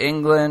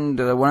England,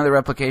 one of the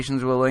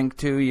replications we'll link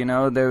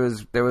to.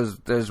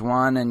 There's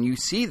one, and you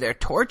see they're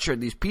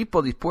tortured. These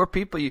people, these poor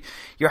people.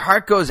 Your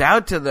heart goes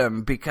out to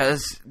them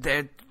because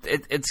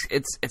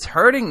it's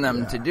hurting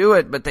them to do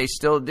it, but they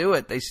still do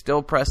it. They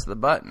still press the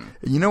button.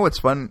 You know what's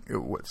fun?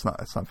 It's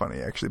not funny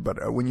actually,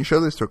 but when you show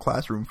this to a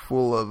classroom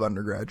full of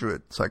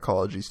undergraduate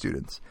psychology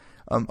students,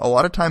 a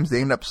lot of times they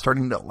end up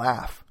starting to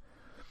laugh,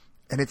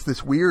 and it's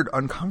this weird,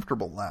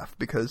 uncomfortable laugh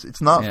because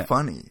it's not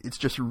funny. It's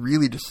just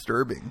really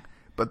disturbing.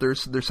 But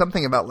there's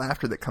something about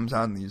laughter that comes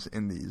out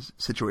in these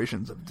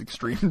situations of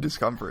extreme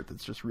discomfort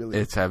that's just really.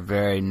 It's a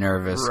very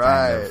nervous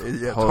right.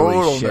 kind of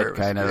holy shit nervous.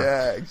 Kind of.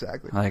 Yeah,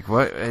 exactly. Like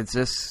what? It's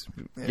just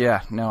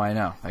no, I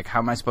know. Like, how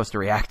am I supposed to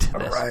react to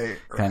this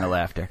kind of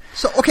laughter?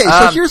 So okay,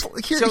 so here's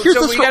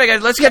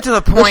let's get to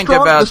the point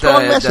about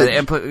the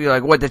input,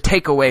 like what the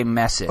takeaway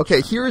message.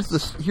 Okay, here's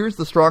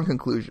the strong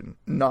conclusion.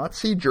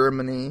 Nazi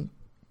Germany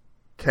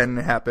can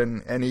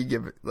happen any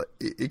given.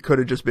 It could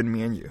have just been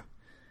me and you.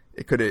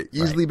 It could have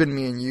easily been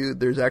me and you.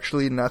 There's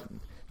actually not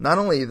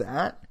only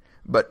that,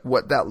 but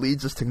what that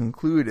leads us to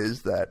conclude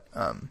is that,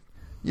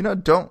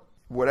 don't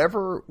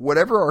whatever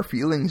our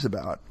feelings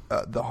about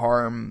the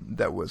harm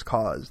that was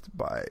caused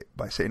by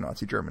say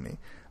Nazi Germany.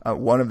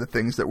 One of the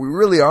things that we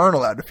really aren't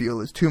allowed to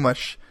feel is too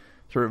much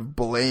sort of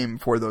blame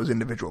for those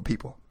individual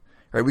people.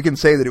 Right? We can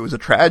say that it was a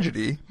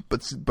tragedy,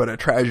 but a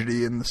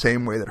tragedy in the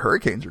same way that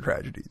hurricanes are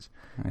tragedies.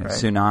 Right?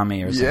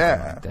 Tsunami or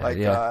something like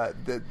that.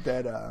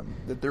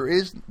 That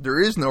there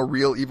is no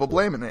real evil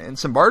blame in it. And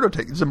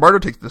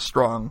Zimbardo takes the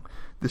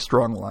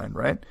strong line,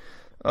 right?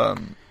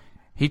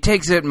 He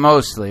takes it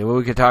mostly. Well,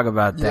 we could talk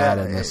about that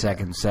in the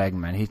second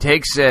segment. He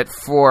takes it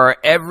for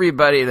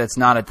everybody that's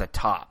not at the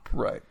top.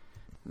 Right.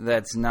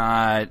 That's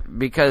not,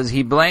 because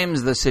he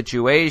blames the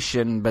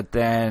situation, but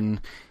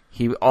then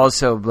he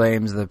also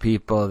blames the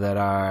people that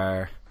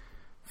are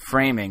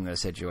framing the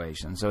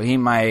situation. So he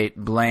might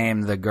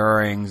blame the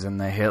Goerings and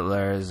the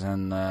Hitlers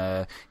and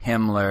the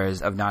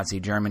Himmlers of Nazi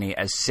Germany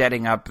as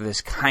setting up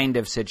this kind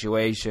of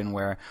situation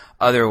where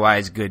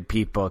otherwise good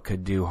people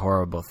could do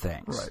horrible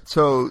things. Right.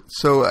 So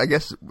I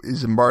guess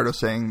is Zimbardo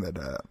saying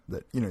that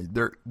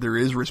there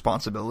is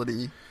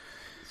responsibility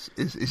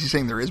Is he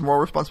saying there is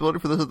moral responsibility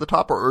for those at the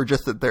top, or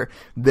just that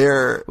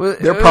their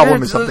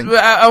problem is something?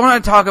 I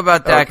want to talk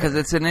about that because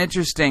it's an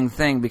interesting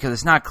thing because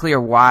it's not clear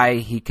why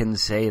he can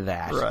say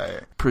that.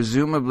 Right.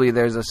 Presumably,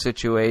 there's a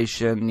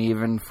situation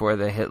even for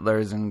the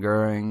Hitlers and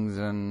Goerings,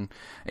 and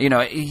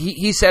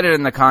he said it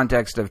in the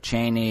context of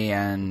Cheney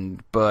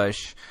and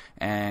Bush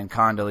and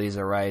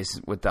Condoleezza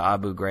Rice with the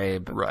Abu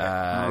Ghraib.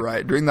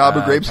 Right. During the Abu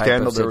Ghraib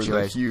scandal, there was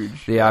a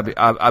huge... The Abu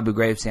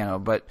Ghraib scandal.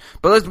 But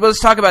let's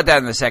talk about that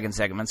in the second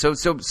segment. So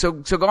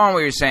go on what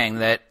you're saying,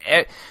 that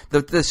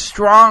the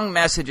strong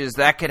message is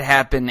that could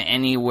happen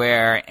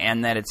anywhere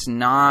and that it's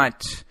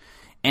not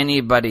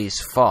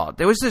anybody's fault.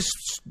 There was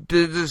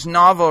this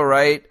novel,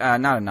 right?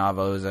 Not a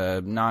novel, it was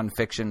a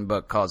nonfiction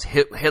book called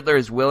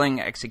Hitler's Willing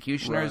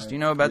Executioners. Right. Do you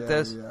know about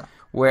this? Yeah.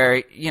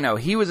 Where,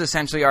 he was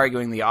essentially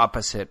arguing the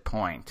opposite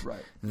point.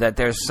 Right. That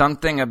there's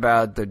something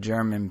about the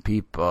German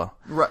people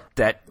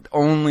that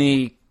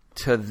only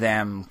to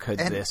them could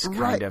this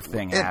kind of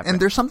thing happen. And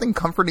there's something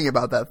comforting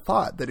about that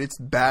thought, that it's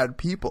bad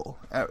people,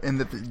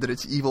 and that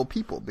it's evil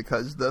people,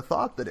 because the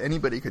thought that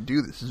anybody could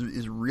do this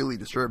is really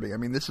disturbing. I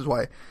mean, this is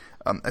why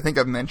I think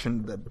I've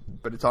mentioned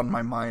that, but it's on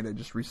my mind. I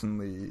just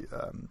recently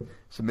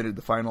submitted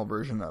the final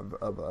version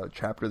of a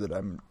chapter that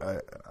I'm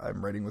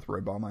writing with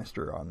Roy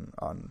Baumeister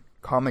on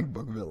comic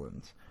book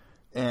villains.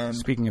 And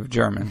speaking of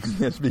Germans.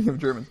 Yeah, speaking of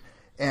Germans.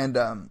 And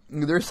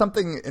there's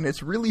something, and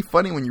it's really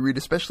funny when you read,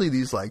 especially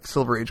these like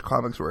Silver Age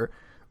comics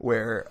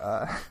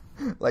where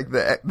like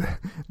the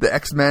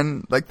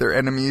X-Men, like their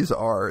enemies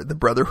are the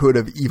Brotherhood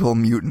of Evil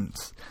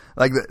Mutants.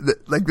 Like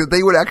that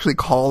they would actually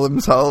call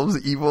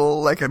themselves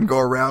evil, like, and go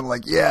around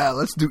like, yeah,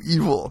 let's do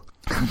evil.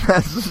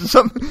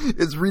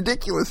 It's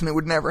ridiculous, and it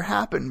would never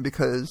happen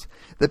because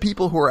the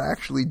people who are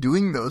actually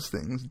doing those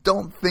things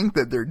don't think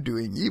that they're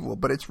doing evil,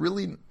 but it's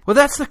really... Well,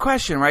 that's the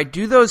question, right?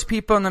 Do those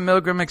people in the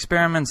Milgram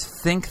experiments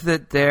think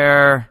that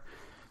they're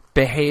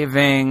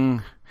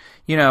behaving...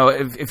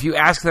 if you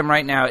ask them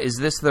right now, is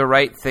this the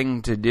right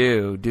thing to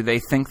do? Do they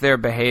think they're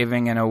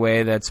behaving in a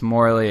way that's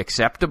morally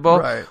acceptable?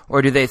 Right.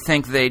 Or do they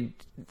think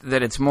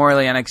that it's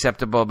morally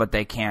unacceptable, but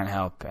they can't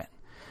help it?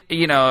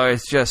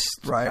 It's just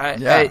right.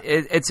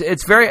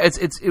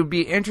 It would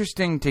be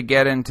interesting to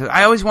get into.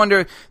 I always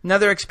wonder,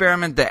 another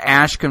experiment, the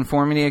Asch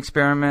conformity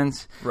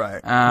experiments.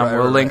 Right.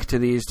 We'll link to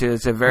these two.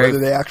 It's a very whether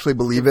they actually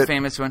believe it,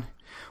 famous one.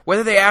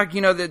 Whether they act,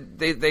 that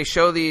they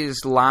show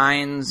these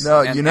lines.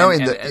 No, in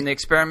the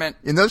experiment.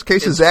 In those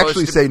cases, they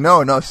actually say,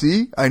 no,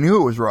 see, I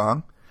knew it was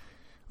wrong.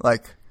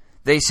 Like.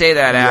 They say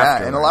that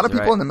after. Yeah, and a lot of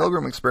people in the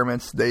Milgram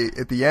experiments, they,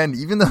 at the end,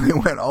 even though they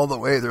went all the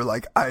way, they're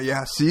like,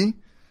 see?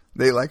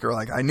 They are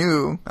like, I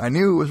knew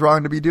it was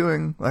wrong to be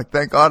doing. Like,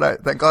 thank God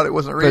it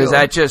wasn't real. But is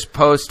that just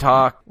post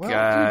hoc?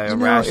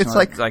 Well, it's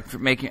like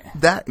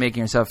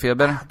making yourself feel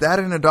better. That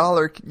and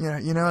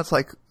 $1, it's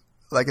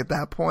like at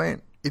that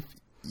point, if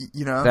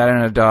that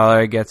and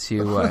 $1 gets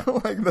you what?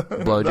 Like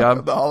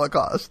blowjob? The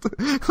Holocaust.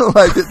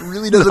 Like, it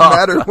really doesn't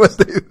matter what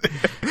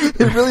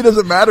it really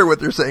doesn't matter what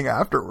they're saying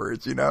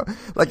afterwards.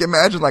 Like,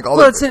 imagine like all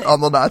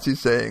the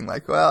Nazis saying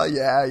like, well,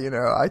 yeah,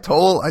 I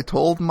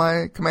told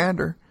my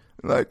commander,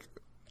 like.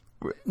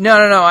 No,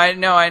 I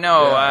know.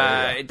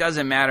 Yeah. It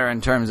doesn't matter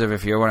in terms of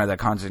if you're one of the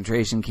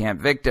concentration camp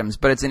victims,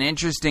 but it's an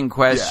interesting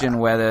question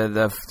whether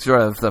the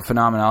sort of the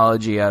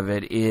phenomenology of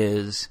it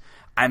is,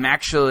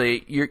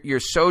 you're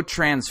so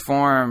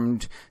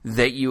transformed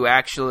that you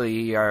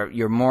actually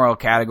your moral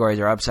categories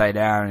are upside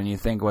down and you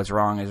think what's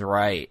wrong is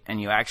right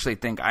and you actually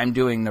think I'm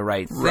doing the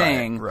right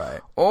thing.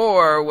 Right.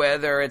 Or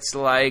whether it's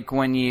like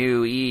when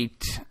you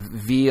eat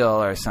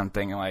veal or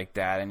something like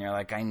that and you're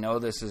like, I know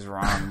this is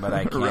wrong, but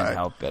I can't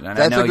help it. And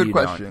that's I know a good you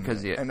question.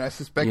 Don't, and I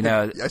suspect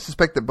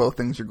that both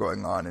things are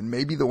going on, and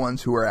maybe the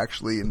ones who are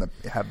actually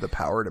have the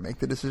power to make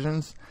the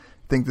decisions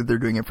think that they're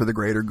doing it for the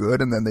greater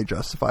good, and then they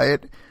justify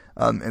it.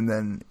 And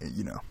then,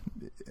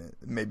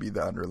 maybe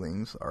the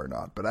underlings are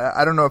not. But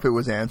I don't know if it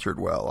was answered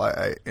well.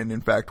 And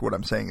in fact, what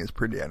I'm saying is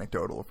pretty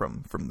anecdotal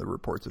from the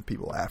reports of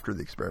people after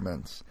the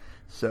experiments.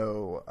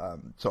 So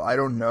I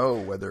don't know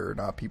whether or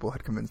not people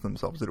had convinced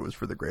themselves that it was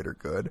for the greater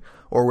good,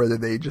 or whether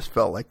they just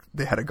felt like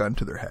they had a gun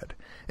to their head.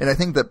 And I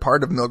think that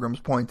part of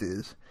Milgram's point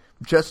is,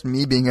 just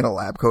me being in a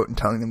lab coat and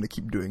telling them to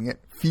keep doing it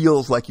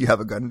feels like you have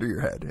a gun to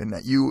your head, and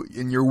that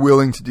you're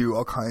willing to do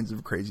all kinds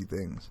of crazy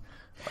things.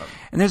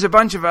 And there's a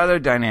bunch of other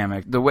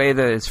dynamic. The way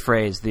that it's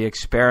phrased, the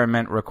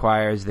experiment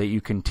requires that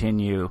you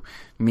continue,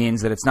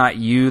 means that it's not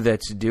you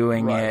that's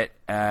doing it.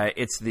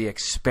 It's the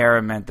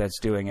experiment that's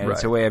doing it. Right.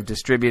 It's a way of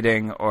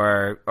distributing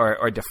or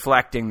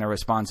deflecting the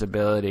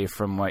responsibility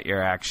from what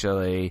you're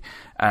actually,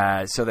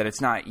 so that it's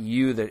not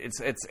you that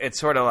it's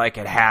sort of like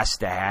it has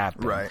to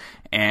happen. Right.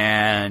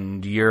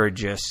 And you're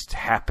just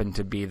happen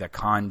to be the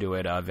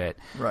conduit of it.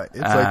 Right.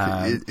 It's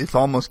like it's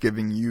almost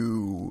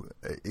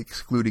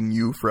excluding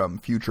you from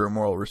future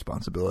moral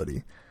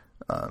responsibility.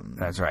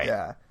 That's right.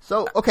 Yeah.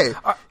 So, okay,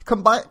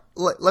 combine.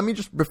 Let me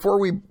just, before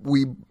we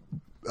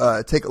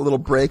take a little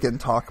break and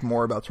talk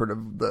more about sort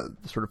of the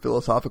sort of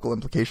philosophical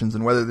implications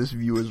and whether this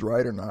view is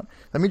right or not,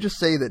 let me just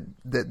say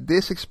that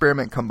this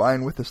experiment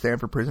combined with the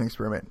Stanford Prison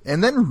experiment,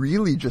 and then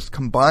really just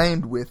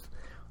combined with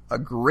a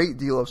great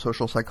deal of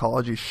social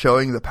psychology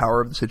showing the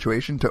power of the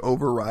situation to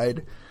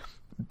override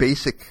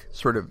basic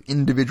sort of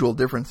individual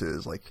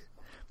differences, like,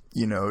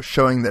 you know,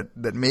 showing that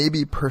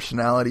maybe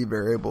personality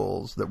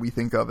variables that we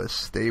think of as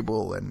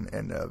stable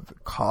and of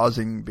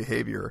causing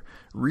behavior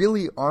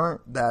really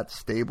aren't that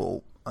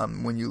stable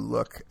when you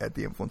look at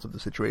the influence of the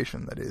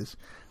situation. That is,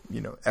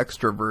 you know,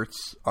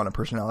 extroverts on a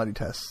personality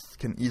test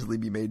can easily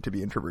be made to be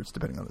introverts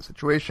depending on the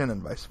situation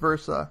and vice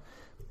versa.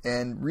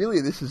 And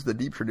really, this is the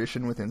deep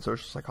tradition within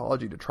social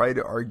psychology to try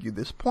to argue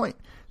this point,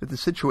 that the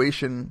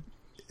situation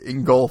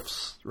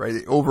engulfs, right,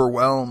 it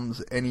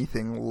overwhelms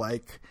anything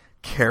like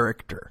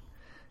character.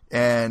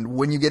 And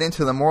when you get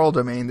into the moral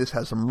domain, this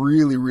has some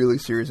really, really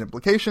serious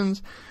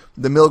implications.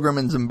 The Milgram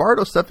and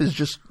Zimbardo stuff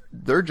is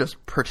they're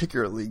just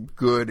particularly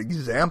good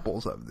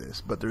examples of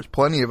this, but there's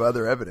plenty of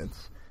other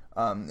evidence.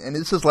 And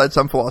this has led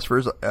some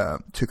philosophers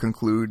to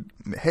conclude,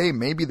 hey,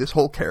 maybe this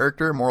whole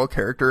moral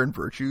character and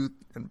virtue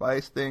and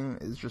bias thing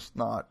is just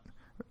not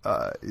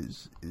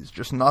is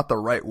just not the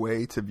right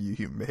way to view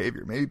human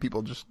behavior. Maybe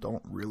people just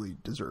don't really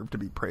deserve to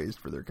be praised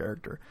for their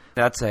character.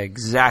 That's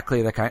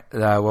exactly the kind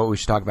what we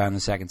should talk about in the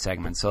second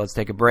segment. So let's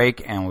take a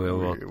break, and we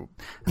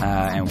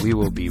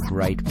will be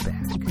right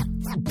back.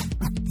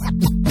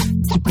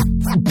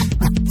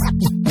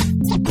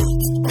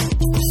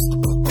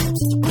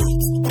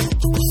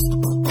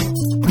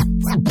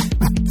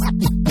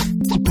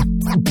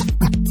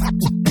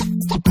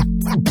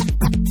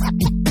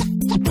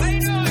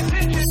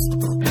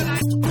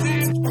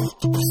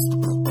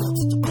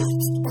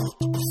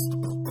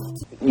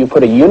 You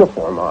put a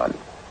uniform on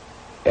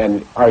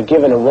and are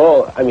given a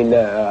role,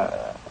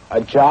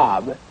 a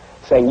job,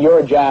 saying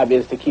your job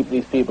is to keep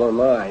these people in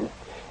line,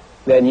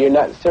 then you're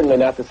certainly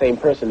not the same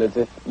person as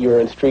if you're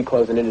in street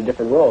clothes and in a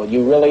different role.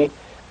 You really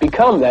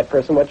become that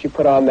person once you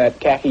put on that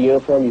khaki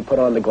uniform, you put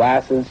on the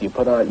glasses, you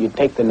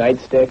take the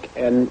nightstick,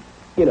 and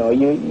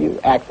you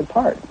act the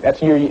part.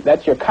 That's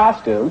your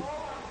costume,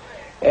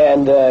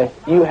 and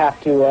you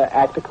have to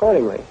act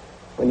accordingly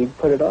when you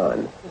put it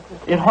on.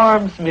 It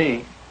harms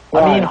me.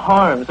 Why?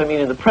 Harms.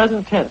 In the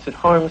present tense, it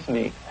harms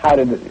me. How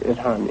did it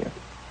harm you?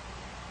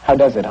 How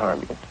does it harm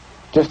you?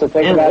 Just to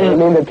think about it,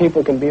 mean that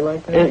people can be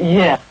like that?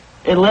 Yeah.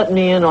 It let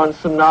me in on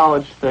some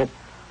knowledge that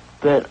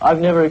I've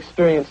never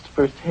experienced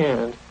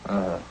firsthand.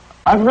 Uh-huh.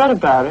 I've read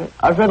about it.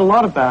 I've read a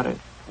lot about it.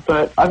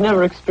 But I've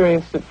never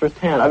experienced it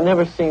firsthand. I've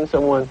never seen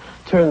someone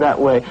turn that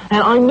way.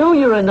 And I know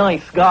you're a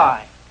nice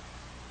guy.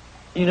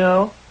 You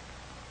know?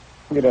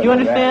 You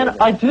understand?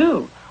 I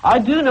do. I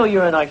do know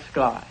you're a nice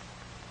guy.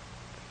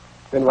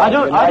 I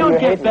don't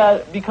get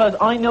that because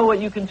I know what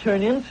you can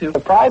turn into. It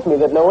surprised me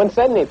that no one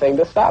said anything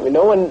to stop me.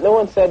 No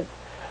one said,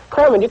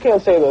 Carmen, you can't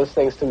say those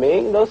things to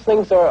me. Those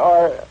things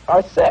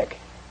are sick.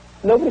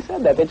 Nobody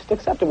said that. They just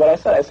accepted what I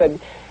said. I said,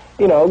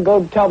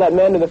 go tell that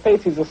man to the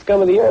face he's the scum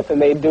of the earth,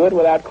 and they'd do it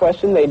without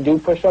question. They'd do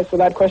push-ups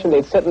without question.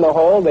 They'd sit in the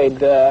hole.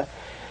 They'd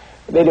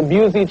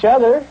abuse each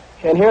other.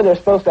 And here they're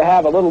supposed to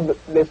have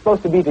they're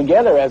supposed to be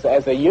together as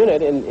a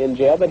unit in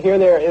jail, but here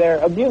they're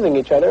abusing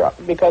each other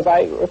because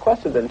I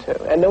requested them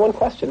to, and no one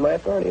questioned my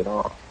authority at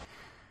all.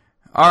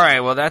 All right,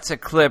 well, that's a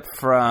clip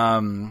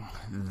from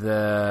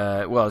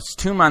it's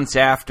 2 months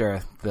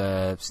after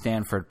the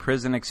Stanford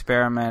Prison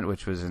experiment,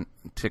 which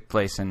took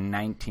place in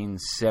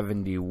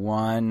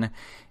 1971.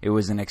 It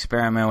was an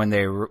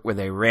experiment where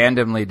they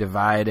randomly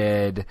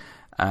divided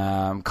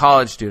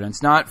college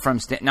students, not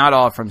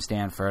all from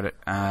Stanford,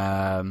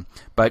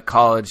 but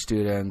college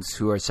students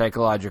who are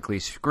psychologically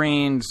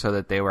screened so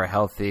that they were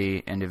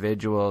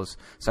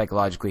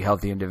psychologically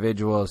healthy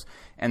individuals,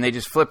 and they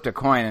just flipped a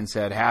coin and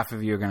said half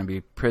of you are going to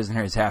be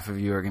prisoners, half of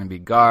you are going to be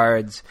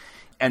guards,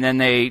 and then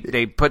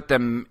they put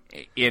them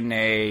in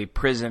a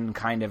prison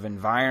kind of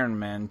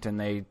environment,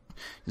 and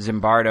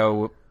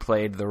Zimbardo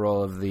played the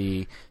role of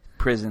the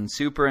prison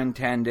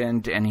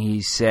superintendent, and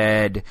he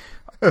said,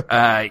 all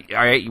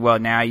right, well,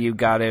 now you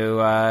got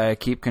to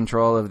keep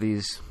control of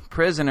these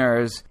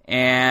prisoners.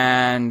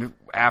 And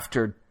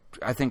after,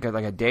 I think,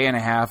 like a day and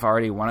a half,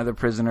 already one of the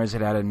prisoners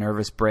had a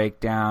nervous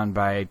breakdown.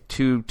 By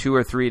two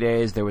or 3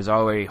 days, there was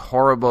already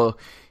horrible,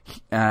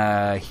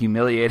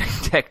 humiliating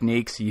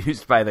techniques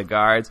used by the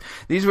guards.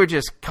 These were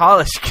just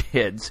college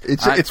kids.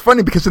 It's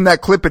funny because in that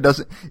clip,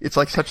 those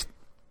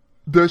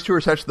two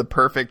are such the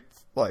perfect,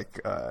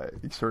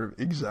 sort of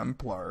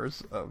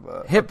exemplars of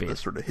hippie, the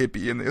sort of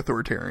hippie and the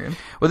authoritarian.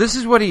 Well, this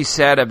is what he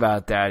said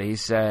about that. He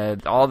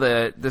said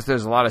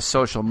there's a lot of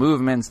social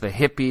movements, the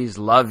hippies,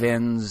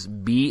 love-ins,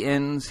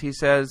 be-ins, he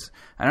says.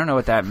 I don't know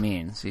what that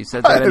means. He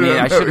said that.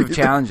 I should have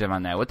challenged him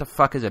on that. What the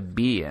fuck is a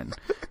be-in?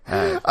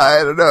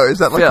 I don't know. Is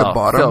that like the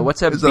bottom? Phil,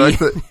 what's a be?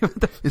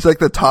 It's like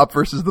the top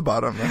versus the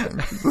bottom, I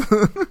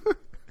think.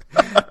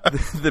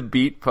 The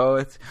beat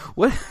poets.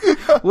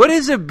 What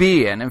is a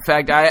be-in? In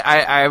fact,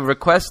 I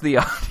request the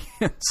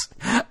audience,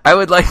 I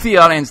would like the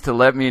audience to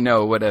let me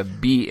know what a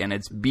B, and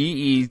it's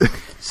BE/INS.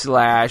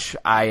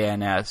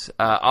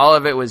 All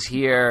of it was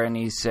here, and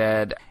he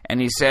said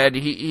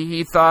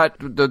he thought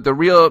the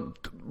real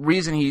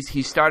reason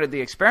he started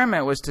the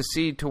experiment was to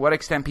see to what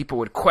extent people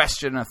would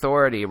question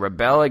authority,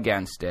 rebel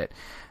against it.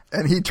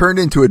 And he turned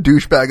into a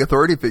douchebag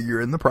authority figure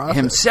in the process.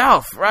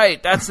 Himself,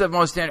 right. That's the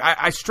most...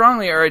 I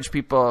strongly urge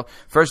people,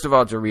 first of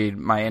all, to read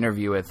my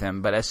interview with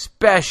him, but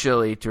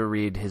especially to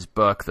read his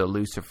book, The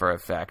Lucifer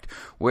Effect,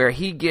 where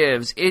he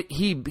gives...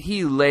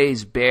 He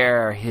lays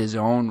bare his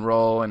own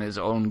role and his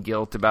own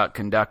guilt about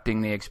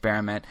conducting the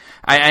experiment.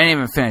 I didn't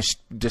even finish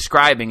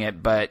describing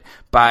it, but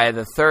by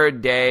the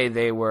third day,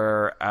 there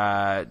was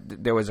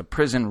a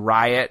prison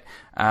riot,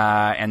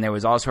 and there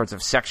was all sorts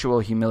of sexual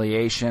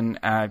humiliation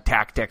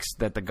tactics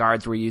that the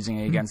guards were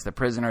using against the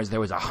prisoners. There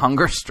was a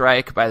hunger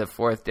strike by the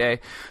fourth day.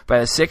 By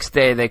the sixth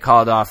day, they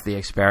called off the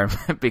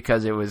experiment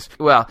because it was,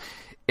 well,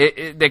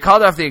 they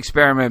called off the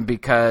experiment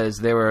because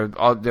there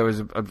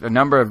was a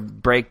number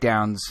of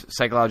breakdowns,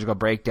 psychological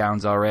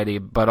breakdowns already,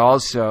 but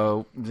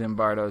also,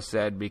 Zimbardo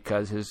said,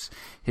 because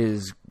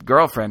his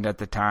girlfriend at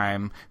the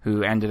time,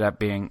 who ended up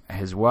being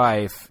his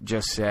wife,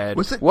 just said,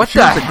 what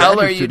the hell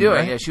are you doing?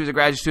 Right? Yeah, she was a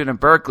graduate student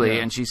at Berkeley,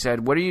 and she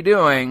said, what are you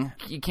doing?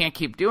 You can't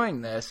keep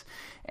doing this.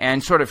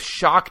 And sort of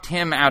shocked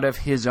him out of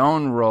his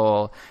own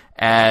role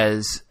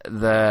as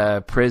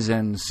the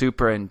prison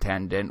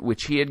superintendent,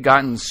 which he had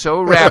gotten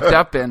so wrapped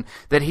up in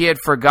that he had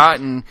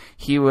forgotten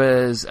he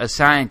was a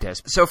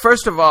scientist. So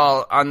first of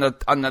all, on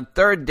the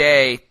third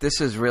day,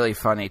 this is really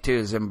funny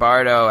too.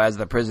 Zimbardo, as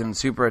the prison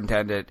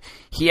superintendent,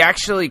 he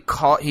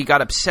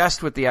got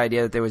obsessed with the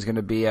idea that there was going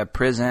to be a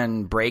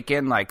prison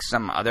break-in, like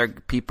some other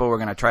people were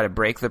going to try to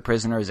break the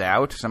prisoners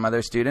out, some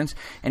other students,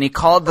 and he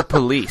called the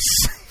police.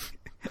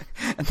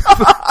 And he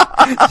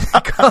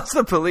calls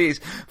the police.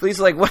 Police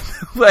are like, what?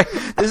 Like,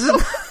 this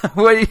is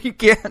what you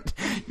can't.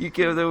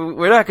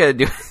 We're not going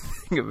to do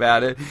anything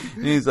about it.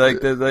 And he's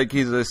like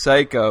he's a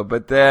psycho.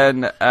 But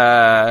then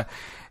a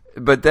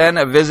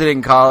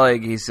visiting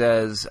colleague, he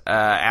says,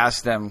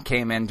 asked them,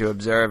 came in to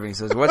observe, and he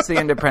says, what's the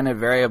independent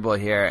variable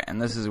here? And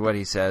this is what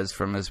he says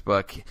from his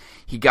book.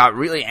 He got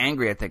really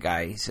angry at the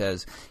guy. He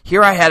says,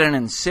 here I had an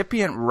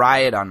incipient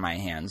riot on my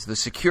hands. The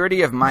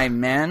security of my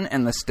men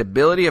and the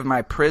stability of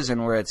my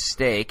prison were at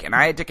stake, and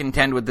I had to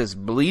contend with this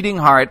bleeding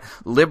heart,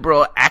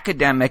 liberal,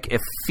 academic,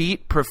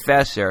 effete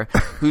professor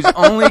whose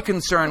only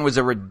concern was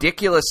a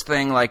ridiculous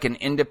thing like an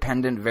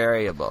independent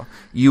variable.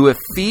 You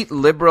effete,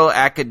 liberal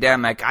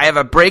academic, I have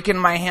a break in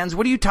my hands.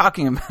 What are you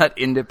talking about,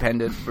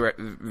 independent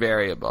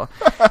variable?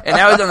 And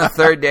that was on the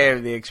third day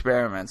of the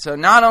experiment. So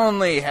not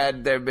only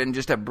had there been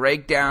just a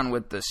breakdown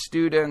with the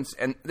students,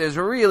 and there's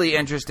really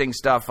interesting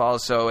stuff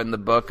also in the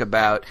book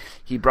about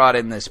he brought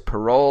in this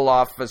parole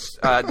office,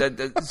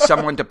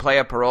 someone to play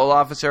a parole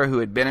officer who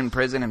had been in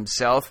prison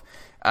himself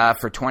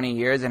for 20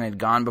 years and had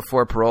gone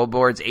before parole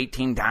boards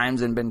 18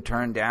 times and been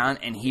turned down,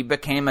 and he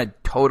became a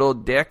total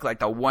dick, like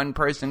the one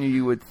person who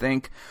you would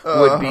think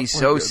would be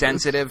so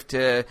sensitive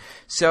to.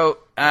 So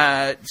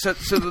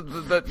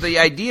the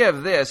idea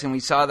of this, and we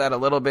saw that a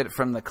little bit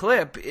from the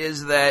clip,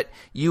 is that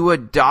you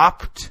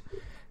adopt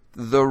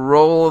the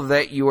role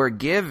that you are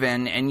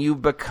given, and you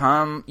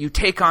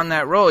take on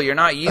that role. You're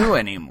not you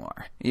anymore.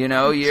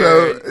 All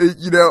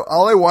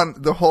I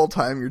want the whole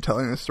time you're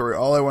telling this story,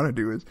 all I want to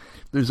do is,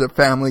 there's a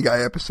Family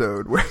Guy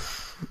episode where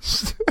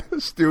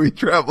Stewie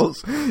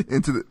travels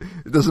into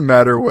it doesn't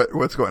matter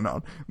what's going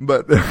on,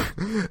 but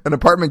an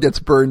apartment gets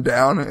burned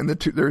down, and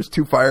there's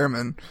two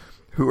firemen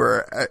who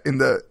are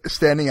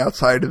standing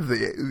outside of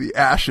the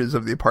ashes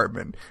of the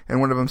apartment, and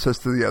one of them says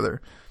to the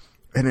other,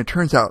 and it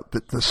turns out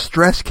that the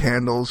stress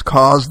candles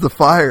caused the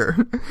fire.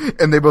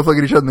 And they both look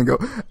at each other and go,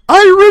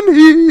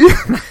 irony!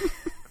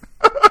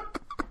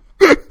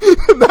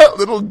 That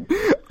little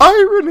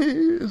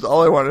irony is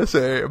all I want to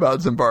say about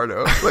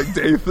Zimbardo. Like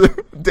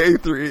day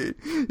 3,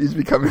 he's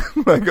becoming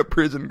like a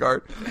prison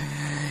guard.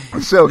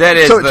 So that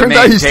is it the turns main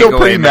out he's still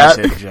pretty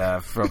message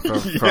mad. from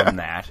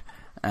that.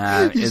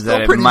 Is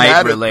that it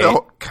might relate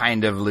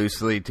kind of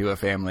loosely to a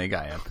Family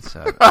Guy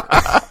episode.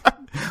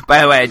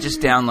 By the way, I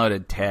just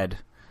downloaded TED.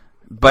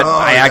 But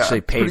I actually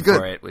paid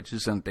for it, which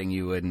is something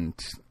you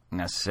wouldn't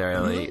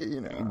necessarily,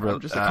 I'm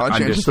just a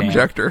conscientious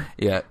objector.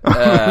 Yeah,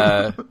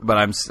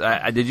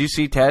 but did you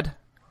see TED?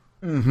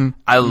 Mm-hmm.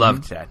 I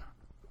loved TED,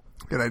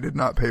 and I did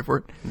not pay for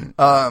it.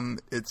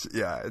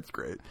 It's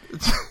great.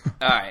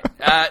 All right.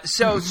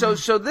 So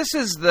this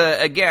is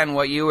again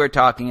what you were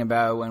talking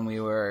about when we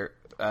were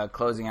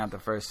closing out the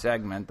first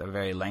segment, the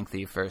very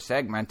lengthy first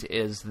segment,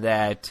 is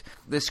that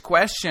this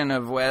question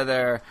of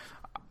whether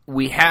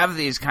we have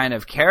these kind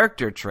of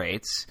character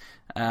traits,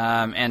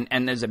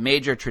 and there's a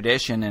major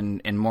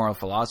tradition in moral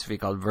philosophy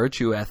called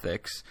virtue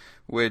ethics,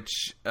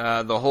 which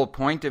the whole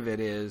point of it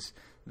is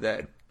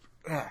that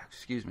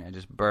excuse me, I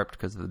just burped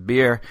because of the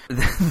beer,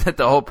 that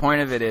the whole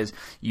point of it is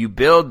you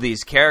build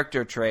these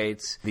character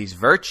traits, these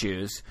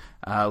virtues,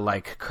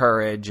 like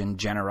courage and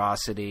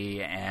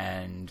generosity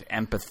and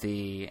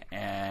empathy,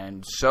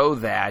 and so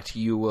that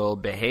you will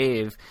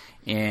behave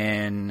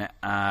in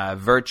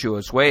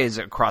virtuous ways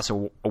across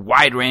a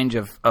wide range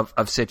of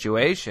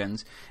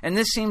situations. And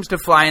this seems to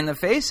fly in the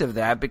face of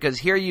that, because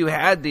here you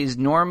had these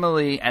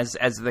normally, as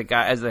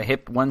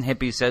one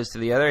hippie says to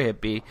the other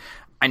hippie,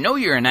 I know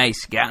you're a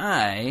nice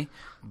guy,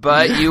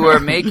 but you were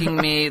making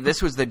me.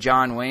 This was the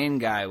John Wayne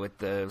guy with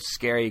the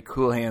scary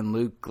Cool Hand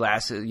Luke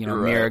glasses,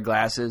 mirror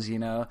glasses,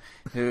 who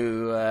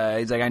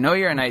he's like, I know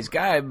you're a nice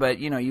guy, but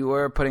you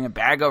were putting a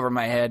bag over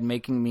my head,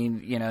 making me,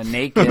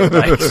 naked,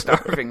 like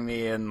starving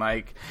me, and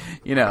like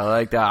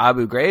the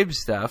Abu Ghraib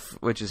stuff,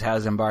 which is how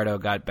Zimbardo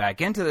got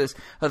back into this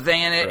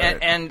thing,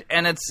 and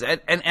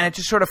it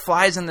just sort of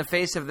flies in the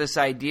face of this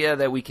idea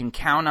that we can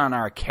count on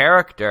our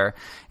character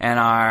and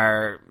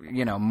our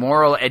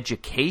moral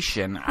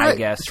education, I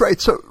guess. That's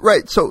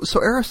right. So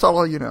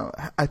Aristotle,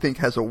 I think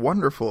has a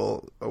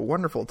wonderful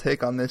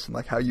take on this, and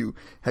like how you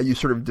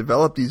sort of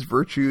develop these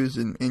virtues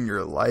in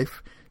your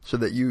life so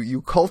that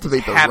you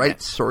cultivate the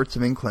right sorts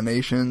of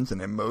inclinations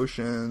and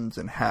emotions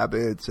and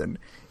habits,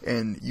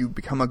 and you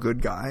become a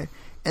good guy.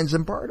 And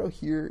Zimbardo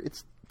here,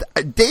 it's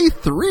day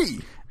 3.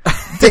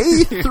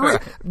 Day 3.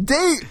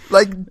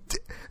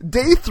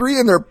 Day 3,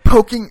 and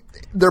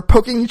they're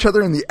poking each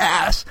other in the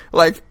ass.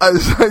 Like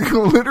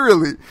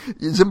literally.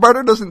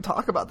 Zimbardo doesn't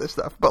talk about this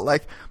stuff, but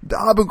like the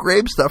Abu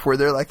Ghraib stuff where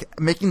they're like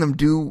making them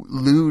do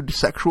lewd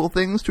sexual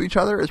things to each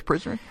other as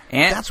prisoners.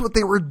 And that's what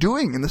they were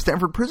doing in the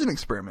Stanford Prison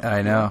Experiment.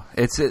 I know.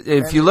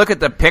 If you look at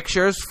the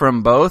pictures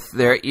from both,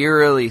 they're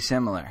eerily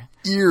similar.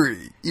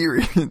 Eerie.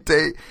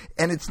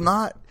 And it's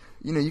not,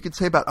 you could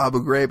say about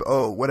Abu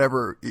Ghraib,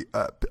 whatever,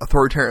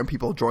 authoritarian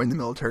people joined the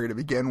military to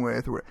begin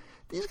with.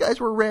 These guys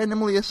were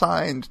randomly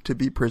assigned to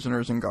be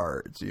prisoners and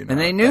guards, And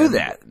they knew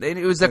that.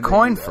 It was a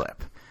coin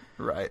flip.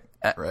 Right.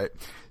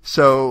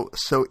 So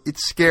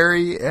it's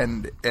scary,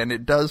 and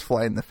it does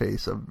fly in the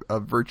face of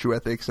virtue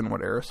ethics and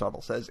what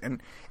Aristotle says,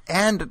 and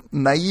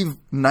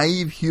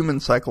naive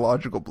human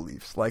psychological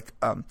beliefs. Like,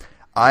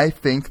 I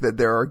think that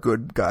there are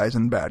good guys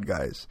and bad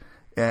guys,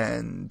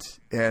 and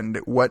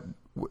what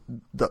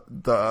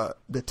the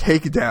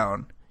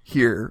takedown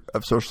here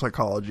of social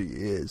psychology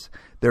is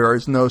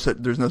there's no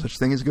such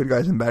thing as good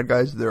guys and bad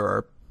guys.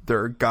 There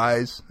are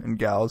guys and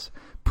gals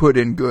put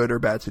in good or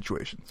bad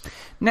situations.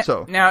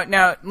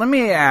 Now let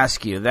me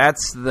ask you,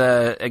 that's sort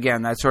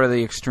of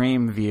the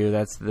extreme view.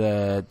 That's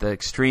the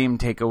extreme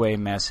takeaway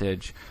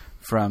message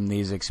from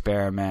these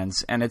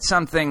experiments, and it's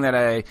something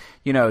that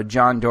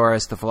John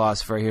Doris, the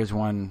philosopher, here's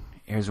one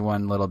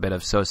little bit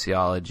of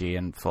sociology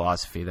and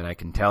philosophy that I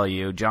can tell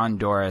you. John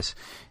Doris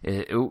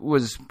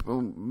was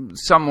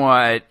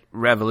somewhat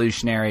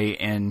revolutionary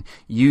in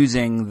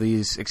using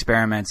these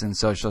experiments in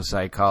social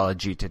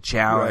psychology to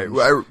challenge.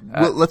 Right.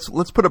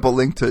 Let's put up a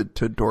link to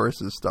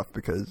Doris's stuff,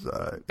 because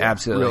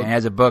absolutely, he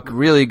has a book,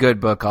 really good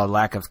book called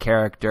Lack of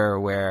Character,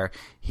 where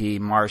he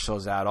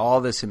marshals out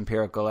all this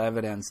empirical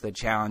evidence that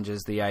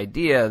challenges the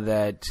idea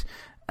that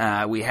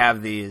we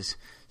have these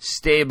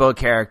stable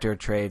character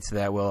traits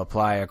that will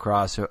apply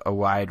across a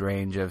wide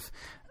range of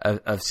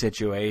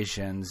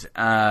situations,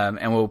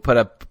 and we'll put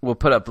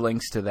up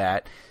links to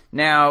that.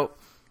 Now,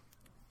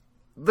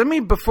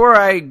 before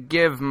I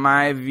give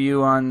my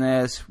view on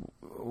this,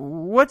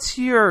 what's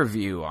your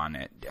view on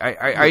it?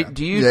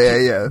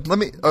 Let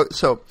me.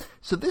 So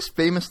this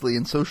famously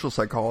in social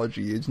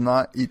psychology is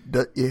not. It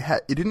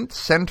didn't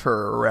center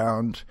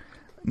around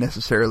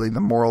necessarily the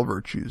moral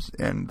virtues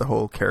and the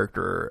whole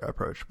character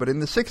approach, but in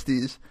the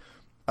 60s.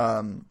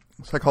 A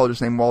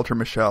psychologist named Walter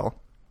Mischel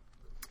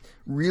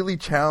really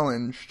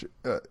challenged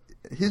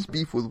his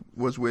beef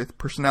was with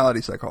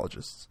personality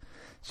psychologists.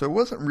 So it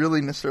wasn't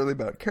really necessarily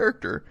about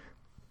character,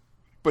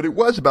 but it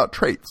was about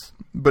traits.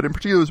 But in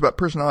particular, it was about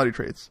personality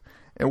traits.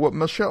 And what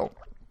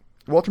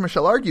Walter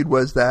Mischel argued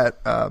was that,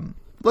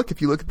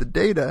 if you look at the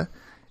data,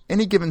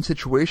 any given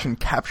situation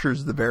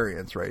captures the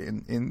variance, right?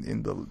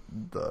 In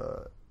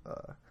the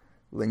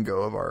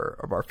lingo of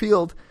our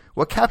field,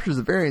 what captures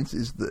the variance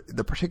is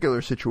the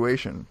particular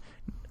situation.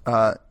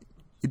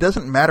 It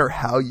doesn't matter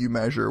how you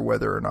measure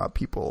whether or not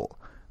people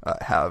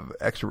have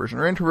extroversion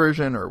or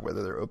introversion, or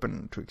whether they're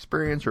open to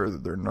experience, or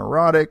they're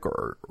neurotic,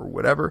 or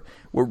whatever.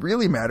 What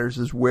really matters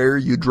is where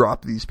you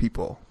drop these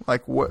people,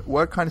 like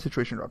what kind of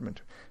situation you drop them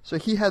into. So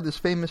he had this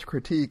famous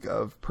critique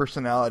of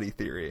personality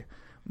theory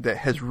that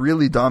has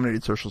really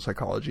dominated social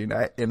psychology,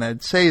 and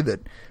I'd say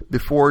that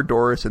before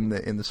Doris and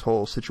this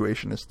whole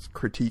situationist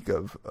critique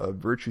of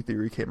virtue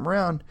theory came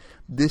around,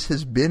 this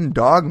has been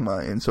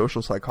dogma in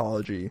social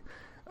psychology.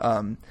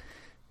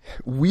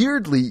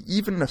 Weirdly,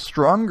 even a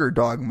stronger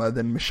dogma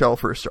than Mischel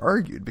first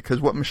argued, because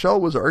what Mischel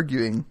was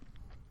arguing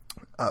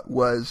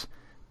was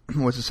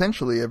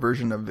essentially a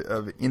version of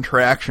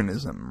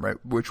interactionism, right?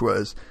 Which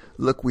was,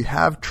 look, we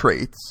have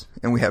traits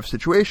and we have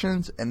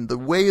situations, and the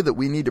way that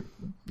we need to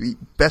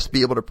best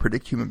be able to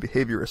predict human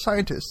behavior as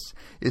scientists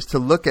is to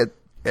look at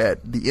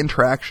the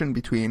interaction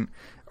between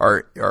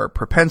our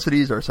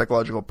propensities, our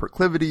psychological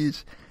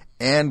proclivities,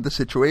 and the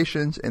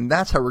situations, and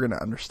that's how we're going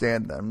to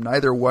understand them.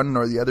 Neither one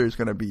nor the other is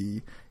going to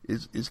be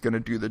is going to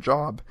do the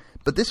job.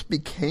 But this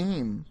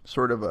became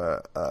sort of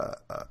a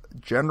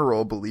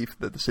general belief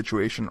that the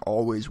situation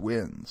always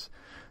wins.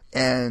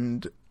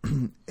 And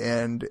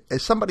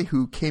as somebody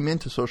who came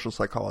into social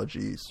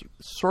psychology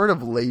sort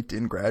of late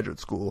in graduate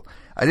school,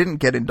 I didn't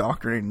get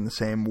indoctrinated in the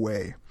same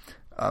way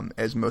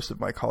as most of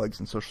my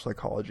colleagues in social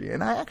psychology.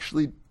 And I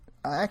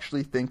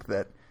actually think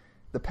that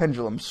the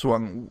pendulum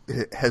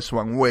has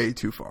swung way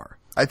too far.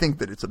 I think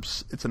that it's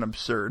an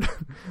absurd.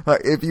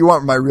 If you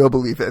want my real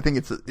belief, I think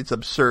it's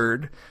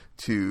absurd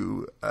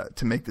to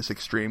make this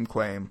extreme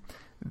claim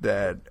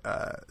that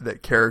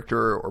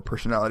character or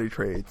personality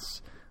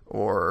traits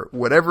or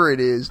whatever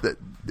it is, that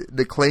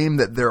the claim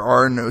that there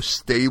are no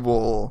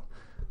stable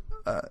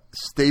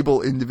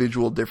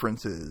individual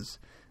differences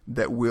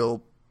that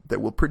will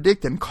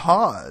predict and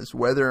cause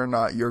whether or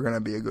not you're going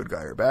to be a good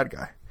guy or a bad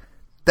guy.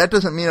 That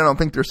doesn't mean I don't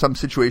think there's some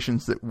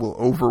situations that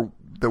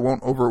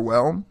won't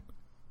overwhelm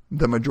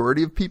the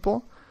majority of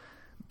people.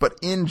 But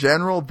in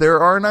general, there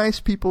are nice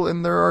people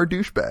and there are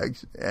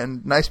douchebags.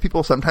 And nice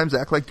people sometimes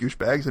act like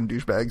douchebags, and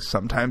douchebags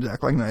sometimes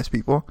act like nice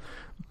people.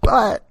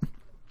 But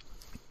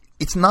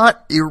it's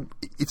not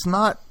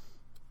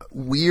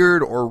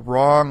weird or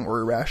wrong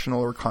or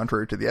irrational or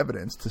contrary to the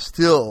evidence to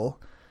still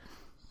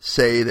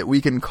say that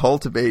we can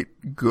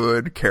cultivate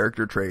good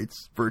character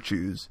traits,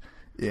 virtues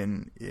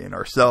in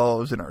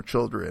ourselves, in our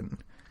children.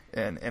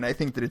 And I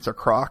think that it's a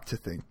crock to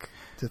think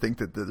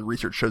that the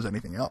research shows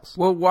anything else.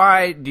 Well,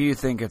 why do you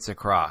think it's a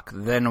crock?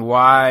 Then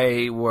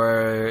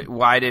were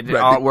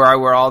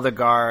all the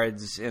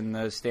guards in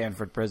the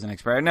Stanford prison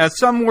experiment? Now,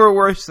 some were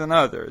worse than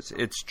others.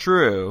 It's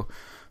true.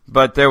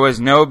 But there was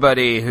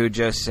nobody who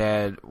just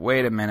said,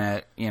 wait a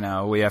minute,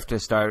 we have to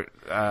start,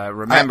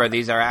 remember,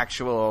 these are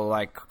actual,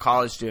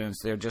 college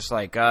students. They're just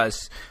like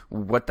us.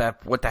 What the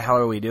hell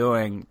are we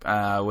doing,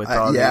 with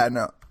all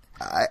no.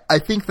 I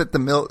think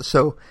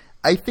that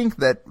I think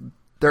that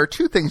there are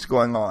two things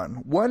going on.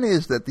 One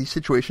is that these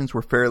situations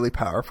were fairly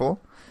powerful,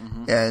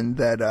 and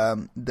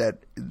that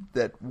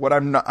what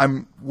I'm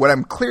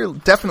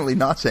definitely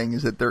not saying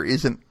is that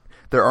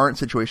there aren't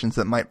situations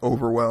that might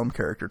overwhelm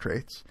character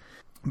traits.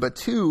 But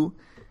two,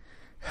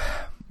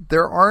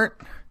 there aren't.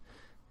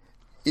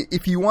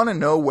 If you want to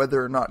know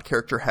whether or not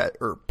character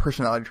or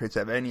personality traits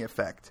have any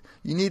effect,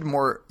 you need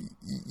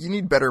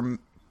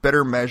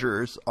better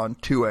measures on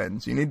two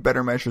ends. You need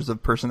better measures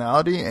of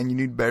personality, and you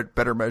need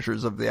better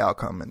measures of the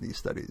outcome in these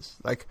studies.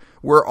 Like,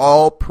 were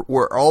all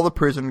the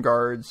prison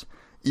guards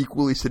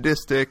equally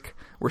sadistic?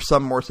 Were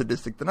some more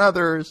sadistic than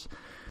others?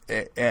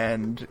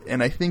 And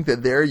I think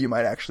that there you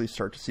might actually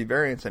start to see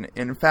variance. And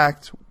in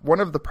fact, one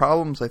of the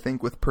problems I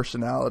think with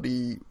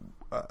personality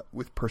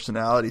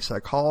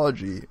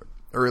psychology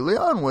early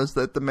on was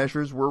that the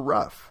measures were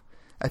rough.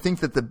 I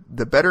think that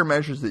the better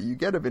measures that you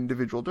get of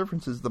individual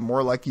differences, the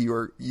more likely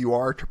you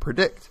are to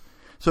predict.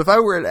 So if I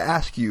were to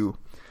ask you,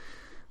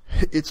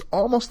 it's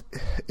almost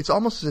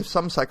as if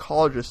some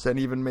psychologists and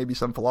even maybe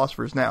some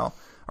philosophers now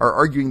are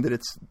arguing that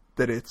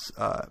it's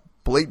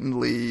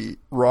blatantly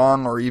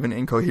wrong or even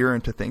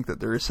incoherent to think that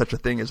there is such a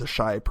thing as a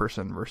shy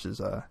person versus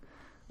an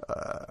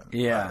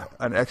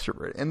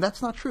extrovert. And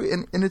that's not true.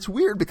 And it's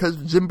weird because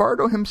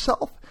Zimbardo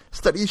himself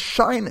studies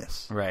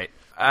shyness. Right.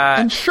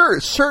 And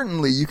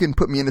certainly you can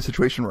put me in a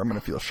situation where I'm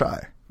going to feel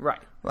shy. Right.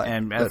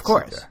 And of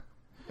course.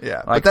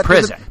 Yeah. Like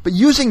prison. But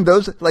using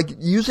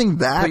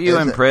that. Put you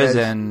in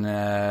prison.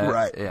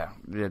 Right. Yeah.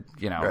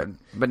 Right.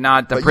 But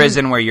not the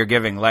prison where you're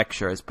giving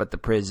lectures, but the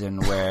prison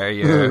where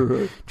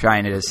you're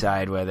trying to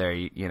decide whether,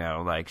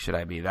 should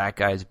I be that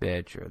guy's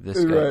bitch or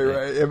this guy?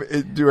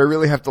 Right. Do I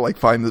really have to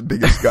find the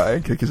biggest guy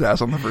and kick his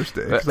ass on the first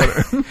day?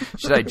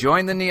 Should I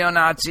join the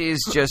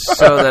neo-Nazis just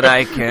so that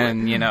I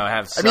can,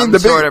 have some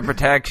sort of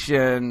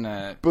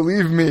protection?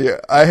 Believe me,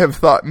 I have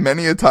thought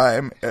many a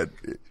time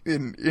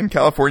in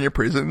California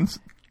prisons,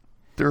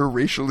 they're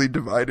racially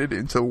divided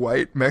into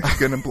white,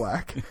 Mexican, and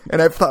black.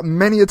 And I've thought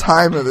many a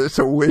time of this,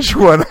 which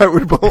one I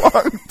would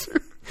belong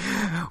to.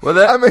 Well,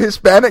 I'm a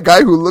Hispanic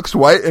guy who looks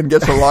white and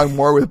gets along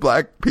more with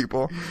black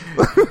people.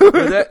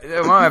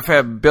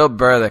 Bill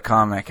Burr, the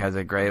comic, has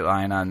a great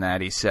line on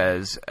that. He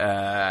says,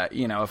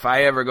 if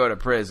I ever go to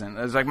prison,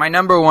 it's my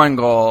number one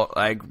goal,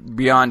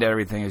 beyond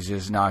everything, is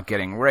just not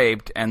getting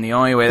raped. And the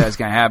only way that's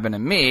going to happen to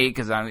me,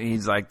 because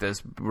he's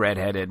this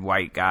redheaded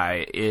white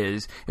guy,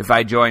 is if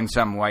I join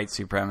some white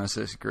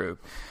supremacist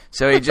group.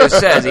 So he just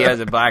says he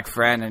has a black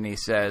friend, and he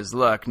says,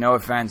 look, no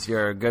offense,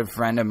 you're a good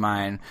friend of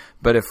mine,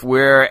 but if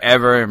we're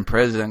ever in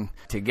prison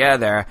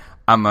together,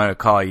 I'm going to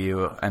call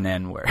you an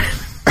N-word.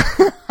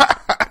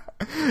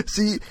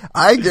 See,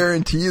 I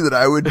guarantee you that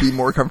I would be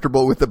more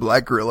comfortable with the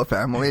black guerrilla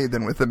family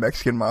than with the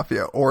Mexican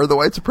mafia or the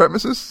white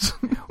supremacists.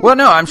 Well,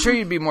 no, I'm sure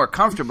you'd be more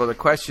comfortable. The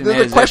question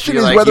is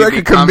whether I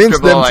could convince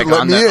them to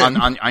let me in.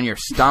 On your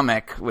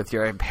stomach with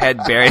your head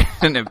buried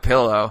in a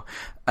pillow.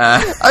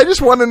 I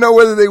just want to know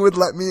whether they would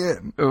let me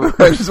in.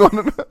 I just want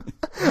to know.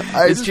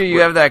 It's true.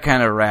 You have that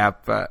kind of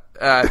rap.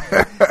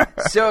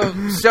 So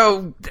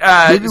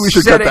maybe we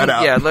should cut that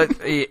out. Yeah.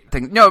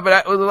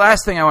 The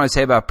last thing I want to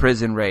say about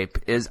prison rape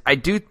is I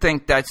do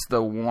think that's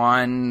the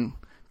one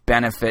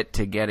benefit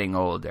to getting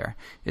older,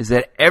 is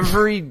that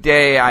every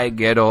day I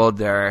get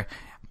older,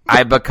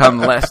 I become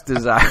less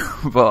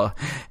desirable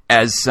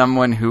as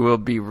someone who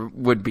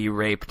would be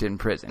raped in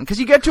prison. Because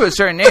you get to a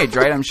certain age,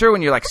 right? I'm sure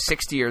when you're like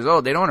 60 years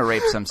old, they don't want to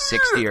rape some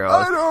 60-year-old.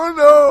 I don't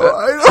know.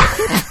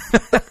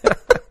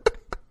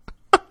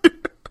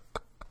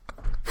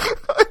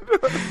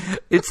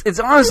 It's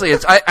honestly,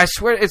 I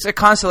swear, it's a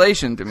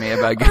consolation to me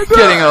about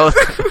getting older.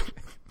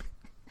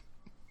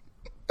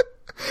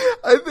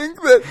 I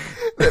think that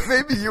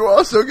maybe you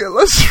also get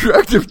less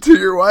attractive to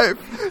your wife,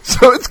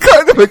 so it's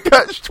kind of a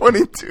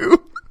catch-22.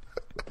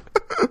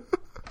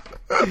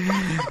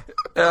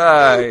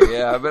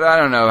 Yeah, but I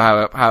don't know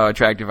how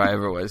attractive I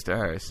ever was to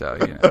her, so,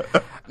 you know.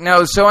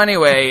 No, so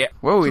anyway,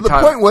 what were we talking?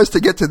 The point was to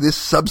get to this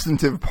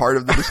substantive part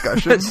of the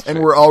discussion, and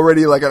we're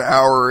already like an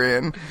hour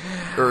in,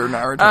 or an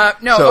hour.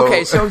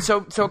 Okay, so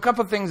a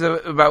couple things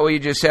about what you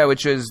just said,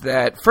 which is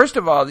that, first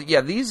of all,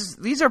 yeah,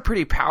 these are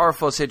pretty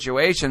powerful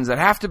situations that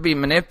have to be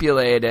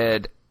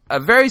manipulated a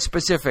very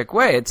specific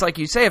way. It's like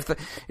you say,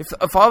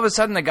 if all of a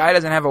sudden the guy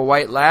doesn't have a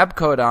white lab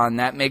coat on,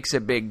 that makes a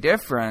big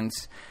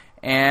difference.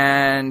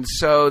 And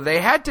so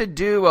they had to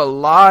do a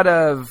lot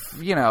of,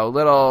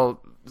 little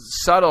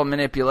subtle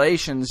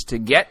manipulations to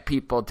get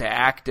people to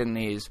act in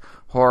these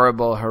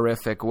horrible,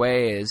 horrific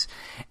ways.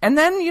 And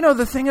then,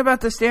 the thing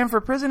about the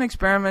Stanford prison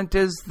experiment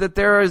is that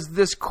there is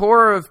this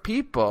core of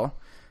people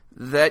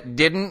that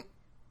didn't,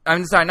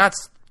 I'm sorry, not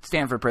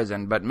Stanford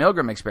prison, but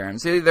Milgram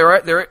experiments.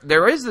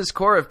 There is this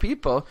core of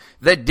people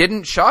that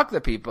didn't shock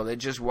the people, that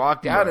just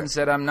walked out and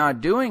said, I'm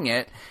not doing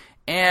it.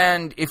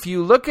 And if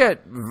you look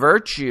at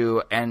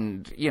virtue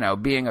and,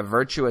 being a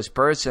virtuous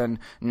person,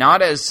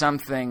 not as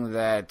something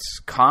that's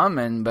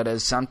common, but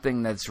as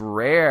something that's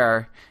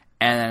rare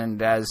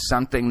and as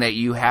something that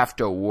you have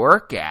to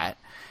work at,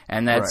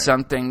 and that's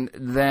something,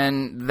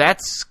 then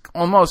that's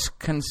almost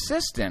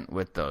consistent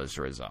with those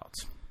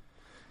results.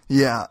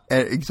 Yeah,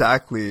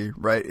 exactly,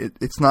 right.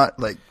 It's not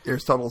like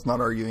Aristotle's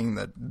not arguing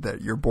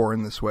that you're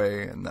born this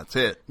way and that's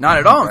it. Not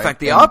at all. In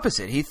fact, the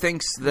opposite. He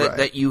thinks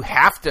that you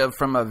have to,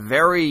 from a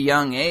very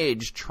young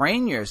age,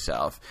 train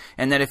yourself,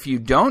 and that if you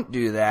don't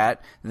do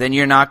that, then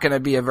you're not going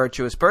to be a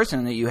virtuous person,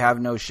 and that you have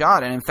no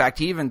shot. And in fact,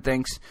 he even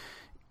thinks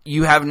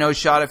you have no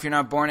shot if you're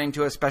not born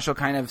into a special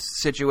kind of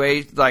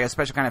situation, like a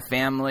special kind of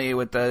family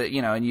with where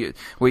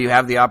you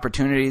have the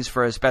opportunities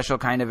for a special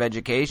kind of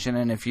education.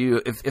 And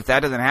if that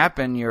doesn't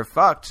happen, you're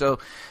fucked. So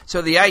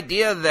the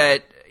idea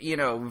that,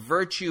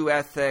 virtue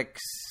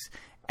ethics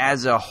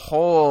as a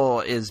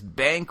whole is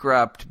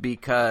bankrupt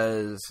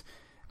because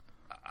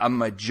a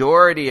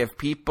majority of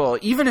people,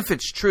 even if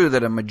it's true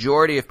that a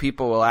majority of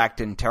people will act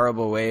in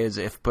terrible ways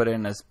if put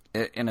in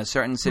a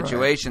certain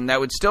situation, that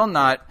would still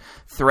not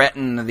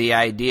threaten the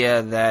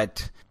idea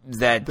that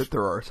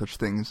there are such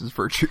things as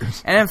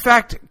virtues. And in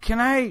fact, can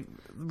I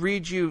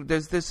read you?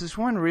 There's this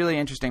one really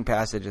interesting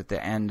passage at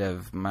the end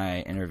of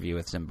my interview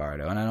with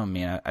Zimbardo, and I don't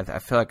mean I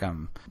feel like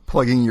I'm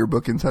plugging your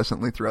book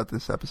incessantly throughout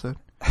this episode.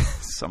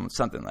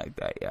 Something like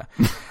that,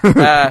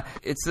 yeah.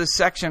 It's this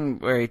section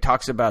where he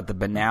talks about the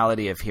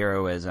banality of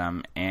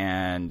heroism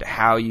and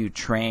how you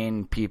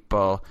train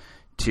people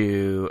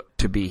to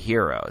be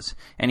heroes,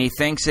 and he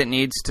thinks it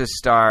needs to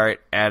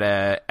start at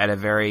a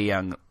very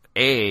young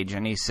age.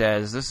 And he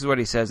says, this is what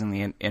he says in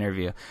the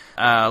interview: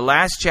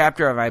 last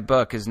chapter of my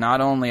book is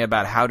not only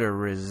about how to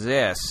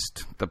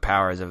resist the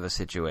powers of the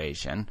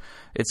situation,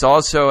 it's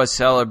also a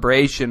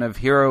celebration of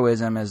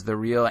heroism as the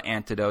real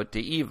antidote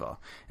to evil.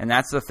 And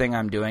that's the thing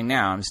I'm doing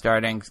now. I'm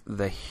starting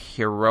the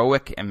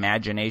Heroic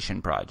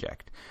Imagination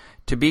Project.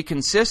 To be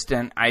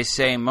consistent, I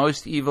say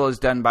most evil is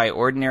done by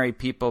ordinary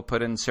people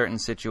put in certain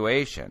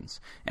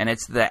situations, and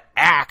it's the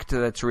act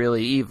that's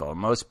really evil.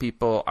 Most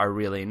people are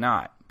really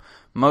not.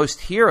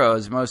 Most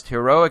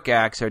heroic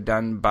acts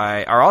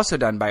are also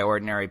done by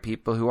ordinary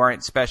people who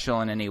aren't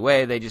special in any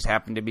way. They just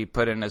happen to be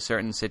put in a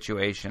certain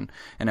situation,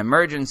 an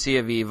emergency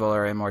of evil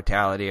or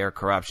immortality or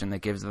corruption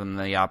that gives them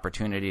the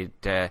opportunity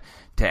to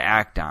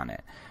act on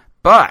it.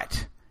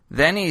 But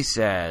then he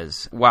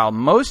says, while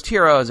most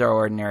heroes are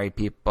ordinary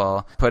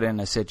people put in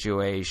a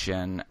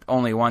situation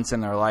only once in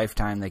their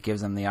lifetime that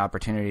gives them the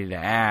opportunity to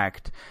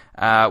act,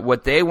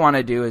 what he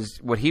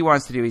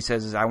wants to do, he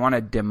says, is I want to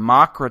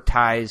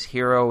democratize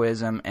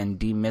heroism and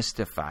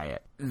demystify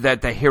it.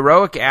 That the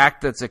heroic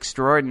act that's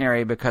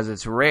extraordinary because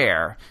it's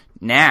rare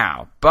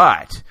now,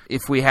 but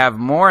if we have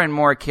more and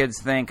more kids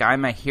think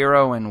I'm a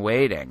hero in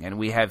waiting, and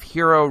we have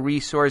hero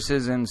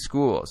resources in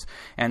schools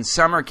and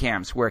summer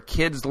camps where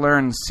kids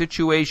learn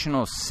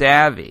situational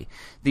savvy,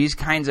 these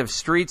kinds of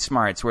street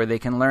smarts where they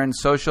can learn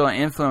social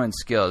influence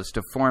skills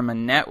to form a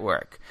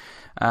network,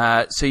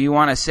 So you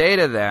want to say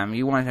to them,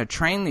 you want to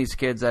train these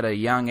kids at a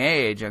young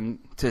age and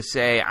to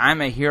say,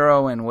 I'm a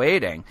hero in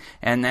waiting,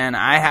 and then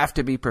I have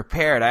to be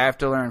prepared. I have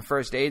to learn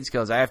first aid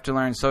skills. I have to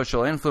learn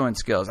social influence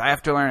skills. I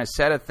have to learn a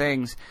set of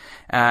things,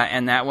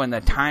 and that when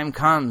the time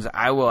comes,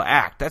 I will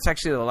act. That's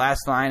actually the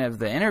last line of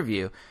the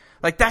interview.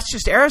 Like, that's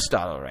just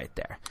Aristotle right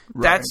there.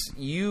 Right.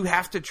 You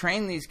have to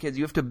train these kids.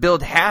 You have to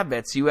build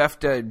habits. You have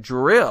to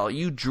drill.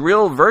 You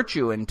drill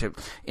virtue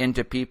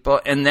into people,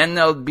 and then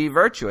they'll be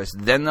virtuous.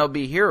 Then they'll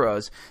be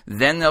heroes.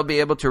 Then they'll be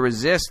able to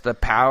resist the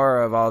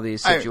power of all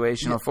these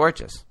situational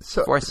forces.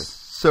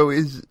 So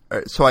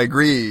I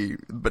agree,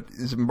 but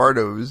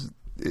Zimbardo's,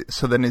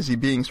 so then is he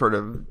being sort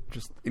of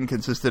just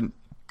inconsistent,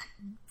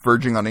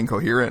 verging on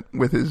incoherent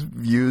with his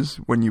views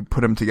when you put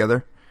them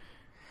together?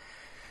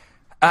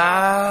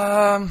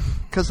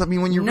 Because I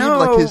mean, when you read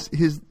like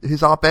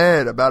his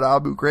op-ed about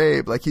Abu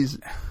Ghraib, like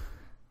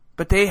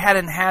but they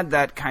hadn't had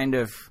that kind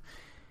of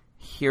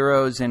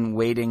heroes in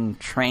waiting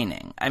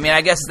training. I mean, I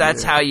guess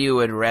that's how you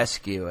would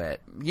rescue it.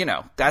 You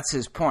know, that's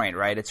his point,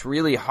 right? It's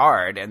really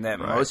hard, and that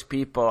most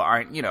people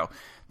aren't. You know,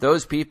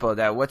 those people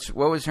that what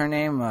was her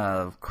name?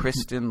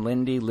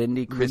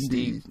 Lindy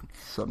Christie,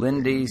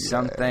 Lindy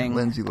something.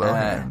 Lindsay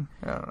Lohan.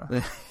 I don't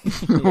know.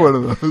 One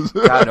of those.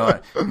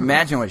 God,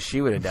 imagine what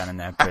she would have done in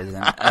that prison.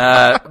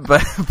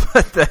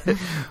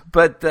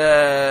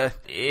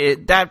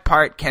 That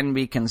part can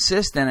be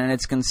consistent, and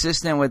it's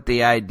consistent with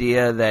the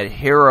idea that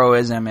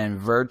heroism and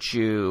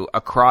virtue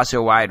across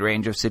a wide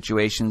range of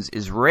situations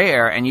is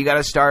rare, and you got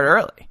to start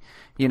early.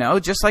 You know,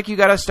 just like you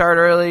got to start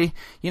early.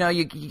 You know,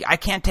 I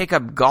can't take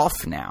up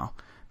golf now.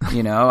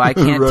 You know, I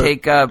can't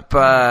take up.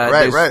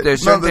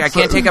 There's something I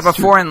can't take up a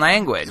foreign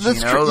language. That's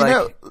you know, true. like, you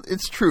know,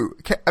 it's true.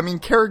 I mean,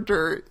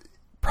 character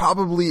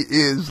probably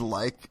is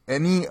like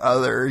any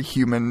other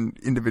human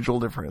individual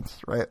difference,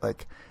 right?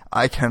 Like,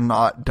 I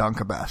cannot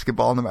dunk a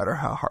basketball no matter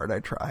how hard I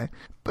try,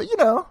 but you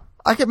know,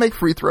 I can make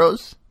free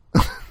throws.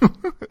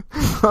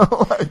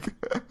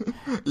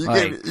 You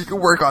can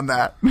work on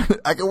that.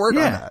 I can work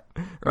on that.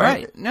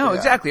 Right? No,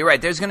 exactly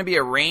right. There's going to be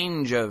a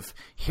range of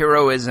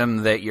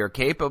heroism that you're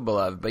capable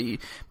of, but you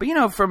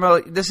know,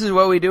 this is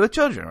what we do with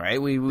children,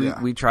 right?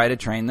 We try to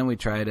train them. We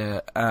try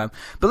to. But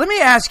let me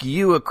ask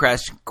you a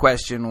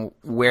question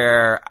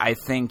where I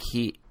think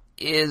he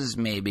is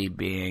maybe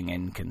being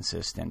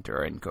inconsistent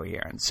or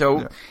incoherent.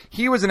 So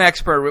he was an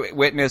expert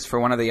witness for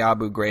one of the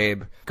Abu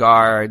Ghraib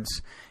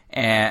guards.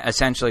 And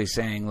essentially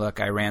saying, look,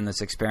 I ran this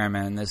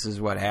experiment and this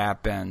is what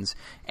happens.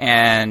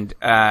 And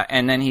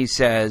then he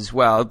says,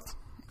 well,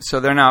 so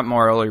they're not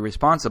morally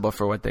responsible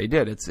for what they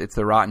did. It's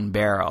the rotten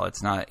barrel.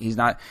 That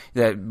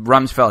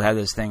Rumsfeld had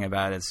this thing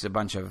about it's a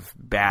bunch of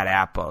bad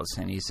apples.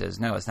 And he says,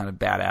 no, it's not a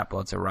bad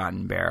apple. It's a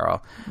rotten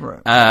barrel.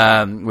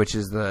 Right. Which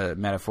is the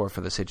metaphor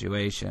for the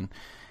situation.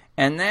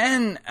 And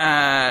then,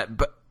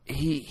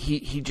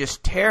 He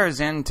just tears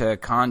into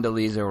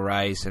Condoleezza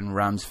Rice and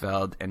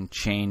Rumsfeld and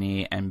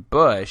Cheney and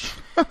Bush,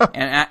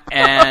 and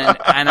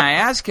I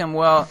ask him,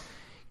 well,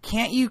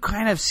 can't you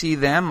kind of see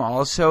them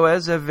also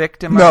as a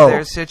victim of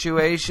their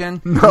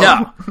situation?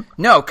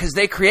 No, because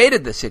they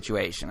created the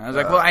situation. I was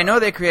like, well, I know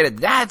they created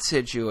that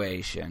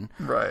situation,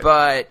 right?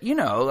 But you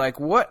know, like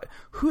what?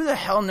 Who the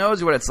hell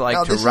knows what it's like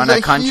to run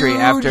a country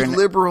after this is a huge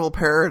liberal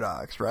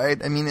paradox,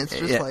 right? I mean, it's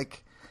just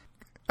like.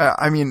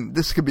 I mean,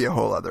 this could be a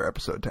whole other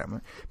episode,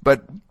 Tamler.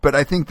 But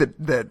I think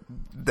that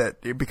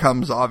it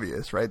becomes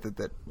obvious, right?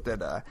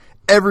 That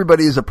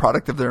everybody is a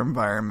product of their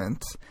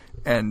environment,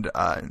 and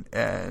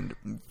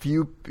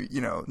few, you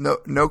know,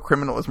 no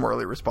criminal is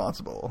morally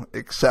responsible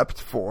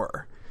except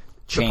for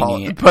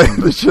Cheney,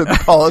 the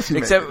policy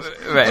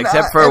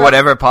except for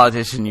whatever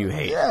politician you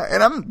hate. Yeah,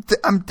 and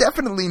I'm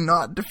definitely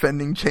not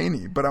defending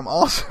Cheney, but I'm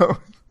also.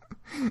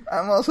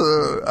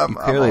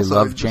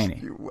 Love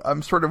Cheney.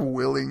 I'm sort of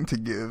willing to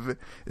give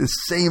the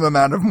same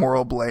amount of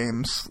moral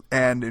blames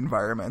and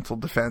environmental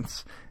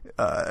defense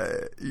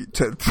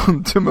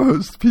to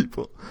most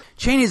people.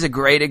 Cheney's a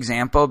great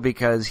example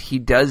because he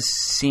does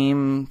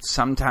seem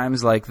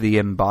sometimes like the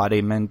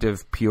embodiment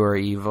of pure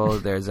evil.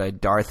 There's a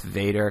Darth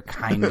Vader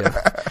kind of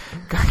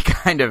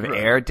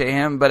air to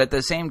him, but at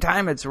the same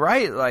time, it's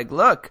right. Like,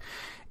 look.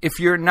 If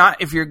you're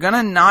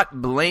gonna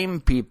not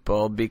blame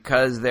people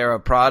because they're a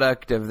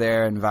product of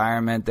their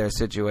environment, their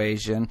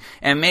situation,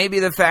 and maybe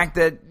the fact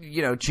that,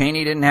 you know,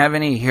 Cheney didn't have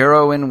any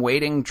hero in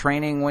waiting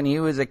training when he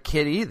was a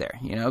kid either.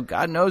 You know,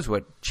 God knows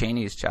what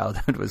Cheney's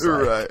childhood was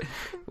like. Right.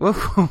 Well,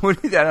 I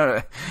don't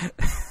know.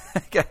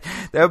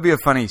 That would be a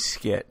funny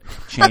skit.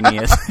 Cheney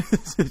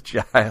as a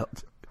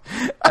child.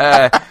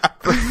 All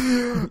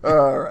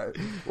right.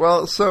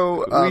 Well,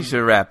 so we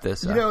should wrap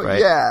this up.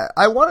 Right? Yeah.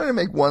 I wanted to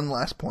make one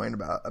last point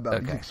about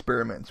these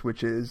experiments,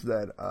 which is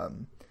that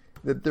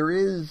that there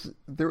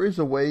is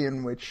a way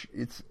in which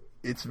it's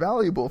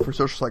valuable for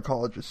social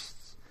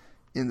psychologists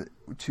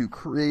to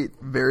create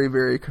very,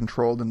 very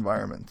controlled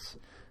environments.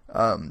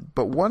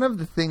 But one of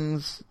the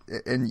things,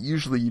 and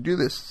usually you do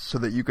this so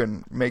that you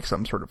can make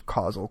some sort of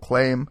causal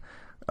claim.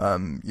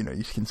 You know,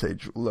 you can say,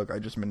 look, I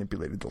just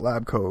manipulated the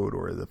lab code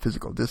or the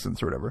physical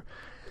distance or whatever.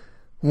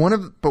 One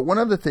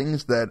of the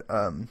things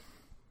that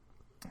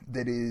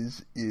that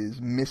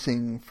is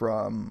missing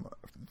from,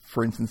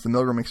 for instance, the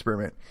Milgram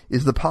experiment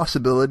is the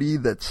possibility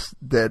that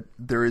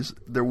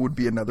there would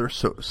be another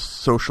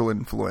social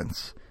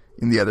influence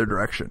in the other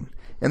direction.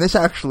 And this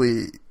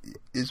actually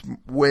is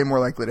way more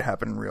likely to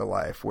happen in real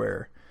life,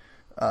 where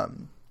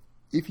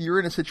if you're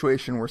in a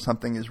situation where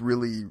something is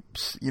really,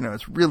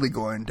 it's really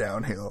going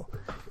downhill,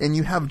 and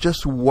you have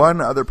just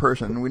one other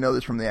person, and we know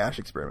this from the Ash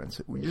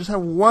experiments, we just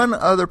have one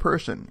other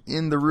person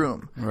in the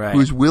room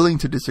who's willing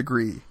to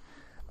disagree,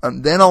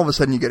 then all of a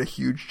sudden you get a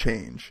huge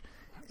change.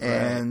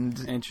 And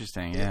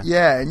interesting, yeah.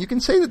 Yeah, and you can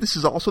say that this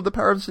is also the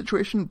power of the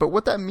situation, but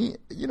what that means,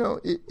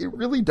 it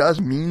really does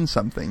mean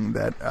something,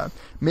 that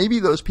maybe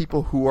those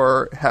people who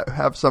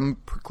have some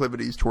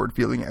proclivities toward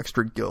feeling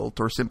extra guilt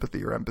or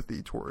sympathy or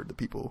empathy toward the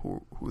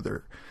people who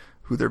they're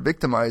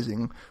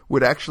victimizing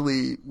would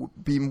actually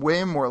be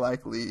way more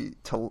likely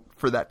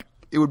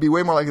it would be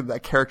way more likely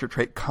that character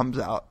trait comes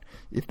out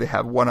if they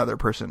have one other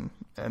person.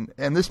 And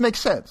this makes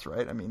sense,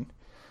 right? I mean,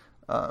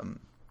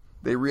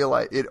 they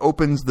realize it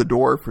opens the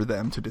door for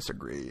them to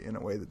disagree in a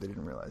way that they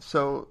didn't realize.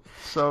 So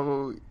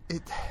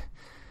it,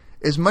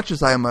 as much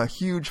as I am a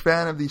huge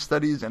fan of these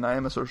studies, and I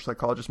am a social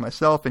psychologist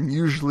myself, and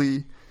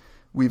usually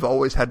we've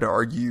always had to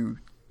argue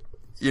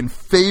in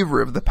favor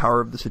of the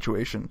power of the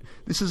situation,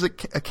 this is a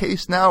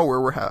case now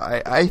where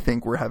I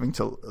think we're having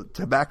to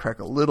backtrack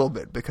a little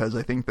bit, because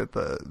I think that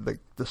the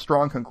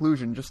strong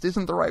conclusion just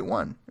isn't the right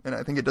one, and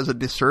I think it does a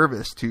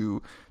disservice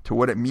to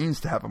what it means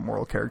to have a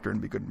moral character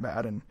and be good and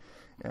bad, and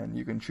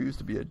you can choose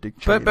to be a Dick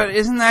Cheney. But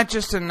isn't that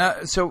just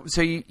another? So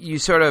you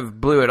sort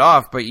of blew it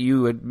off, but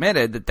you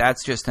admitted that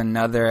that's just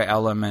another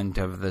element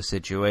of the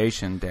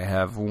situation, to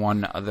have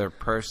one other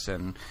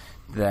person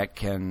that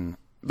can.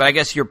 But I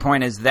guess your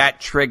point is that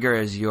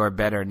triggers your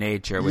better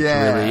nature, which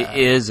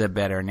really is a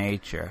better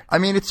nature. I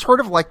mean, it's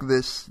sort of like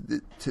this.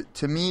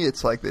 To me,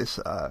 it's like this.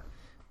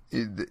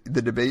 The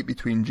debate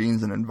between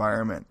genes and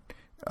environment.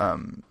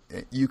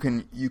 You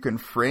can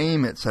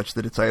frame it such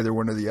that it's either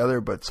one or the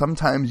other, but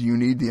sometimes you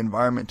need the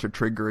environment to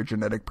trigger a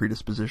genetic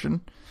predisposition.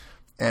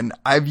 And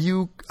I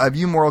view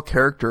moral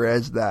character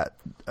as that.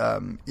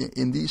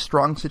 In these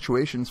strong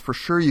situations, for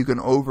sure, you can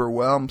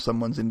overwhelm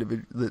someone's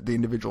the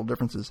individual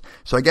differences.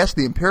 So I guess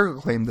the empirical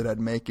claim that I'd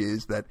make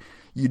is that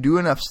you do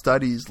enough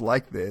studies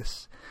like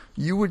this,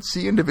 you would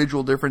see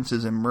individual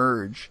differences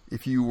emerge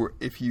if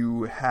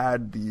you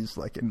had these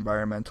like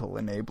environmental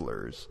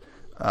enablers.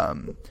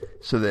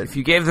 So that if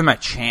you gave them a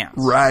chance,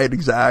 right?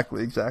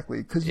 Exactly.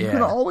 Because you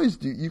can always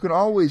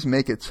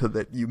make it so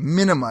that you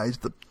minimize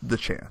the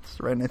chance,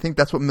 right? And I think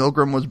that's what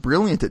Milgram was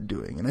brilliant at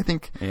doing. And I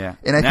think, and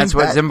that's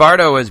what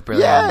Zimbardo was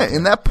brilliant. Yeah,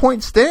 and that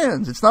point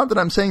stands. It's not that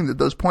I'm saying that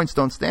those points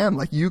don't stand.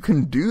 Like, you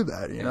can do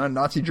that.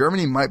 Nazi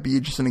Germany might be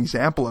just an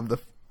example of the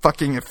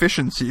fucking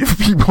efficiency of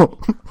people,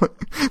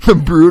 the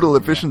brutal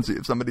efficiency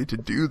of somebody to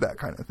do that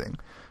kind of thing.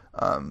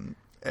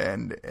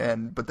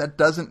 But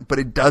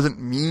it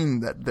doesn't mean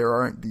that there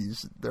aren't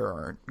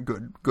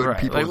good right.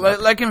 people.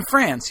 Like in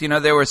France,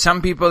 there were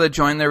some people that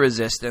joined the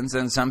resistance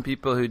and some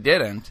people who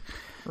didn't.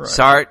 Right.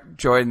 Sartre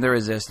joined the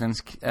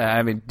resistance.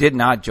 Did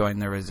not join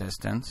the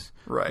resistance.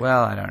 Right.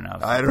 Well, I don't know.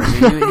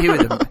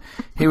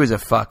 He was a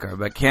fucker,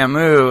 but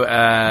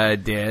Camus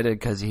did,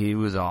 because he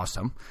was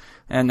awesome,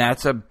 and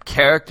that's a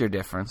character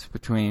difference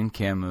between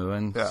Camus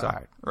and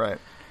Sartre. Right.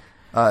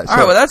 All right,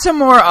 well, that's a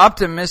more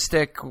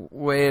optimistic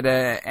way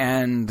to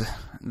end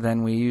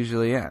than we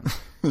usually end.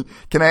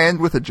 Can I end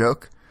with a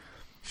joke?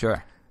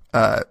 Sure.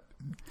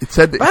 It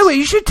said that. By the way,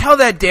 you should tell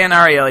that Dan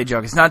Ariely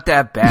joke. It's not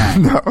that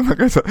bad. No, I'm not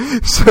going to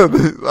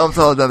tell. I'll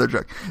tell another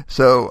joke.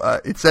 So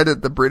it said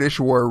that the British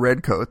wore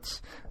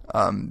redcoats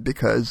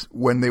because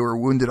when they were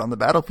wounded on the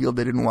battlefield,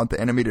 they didn't want the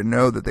enemy to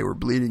know that they were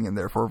bleeding and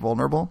therefore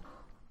vulnerable.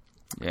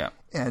 Yeah.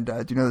 And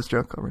do you know this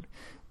joke already?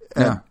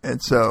 Yeah. And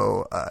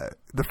so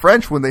the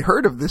French, when they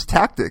heard of this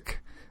tactic,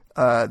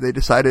 they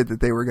decided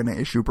that they were going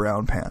to issue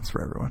brown pants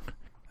for everyone.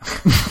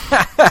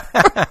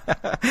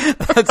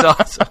 That's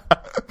awesome.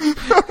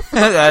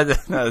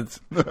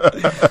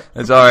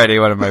 That's already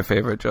one of my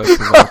favorite jokes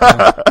of all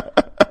time.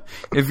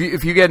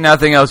 If you get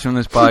nothing else from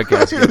this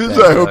podcast, get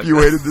that I hope you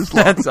waited this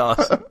long. That's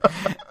awesome.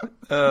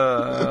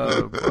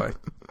 Oh boy.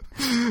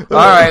 All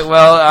right,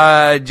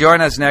 well, join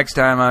us next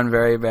time on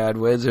Very Bad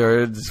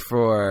Wizards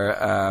for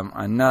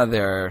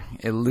another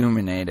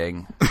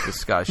illuminating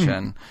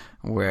discussion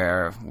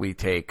where we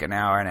take an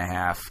hour and a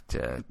half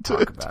to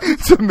talk about it.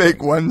 To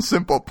make one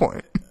simple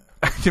point.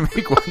 To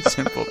make one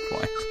simple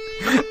point.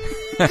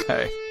 All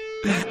right.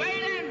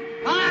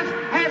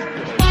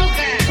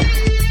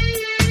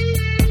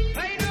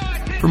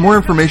 For more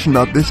information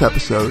about this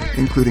episode,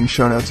 including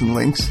show notes and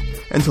links,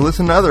 and to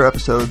listen to other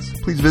episodes,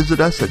 please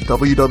visit us at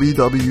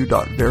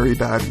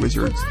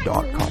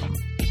www.verybadwizards.com.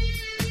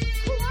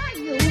 Who are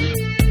you?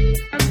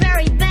 A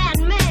very bad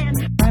man.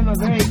 I'm a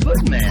very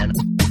good man.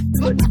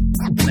 Good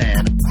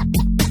man.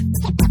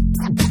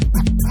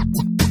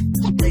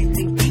 They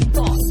think deep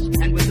thoughts,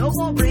 and with no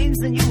more brains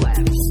than you have.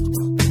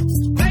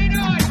 Pay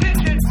no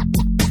attention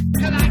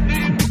to that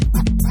man.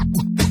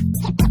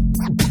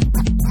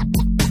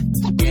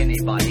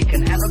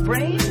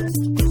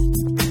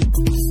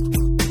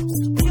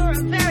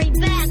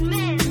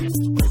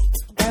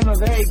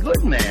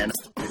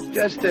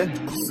 just a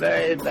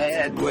very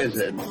bad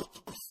wizard.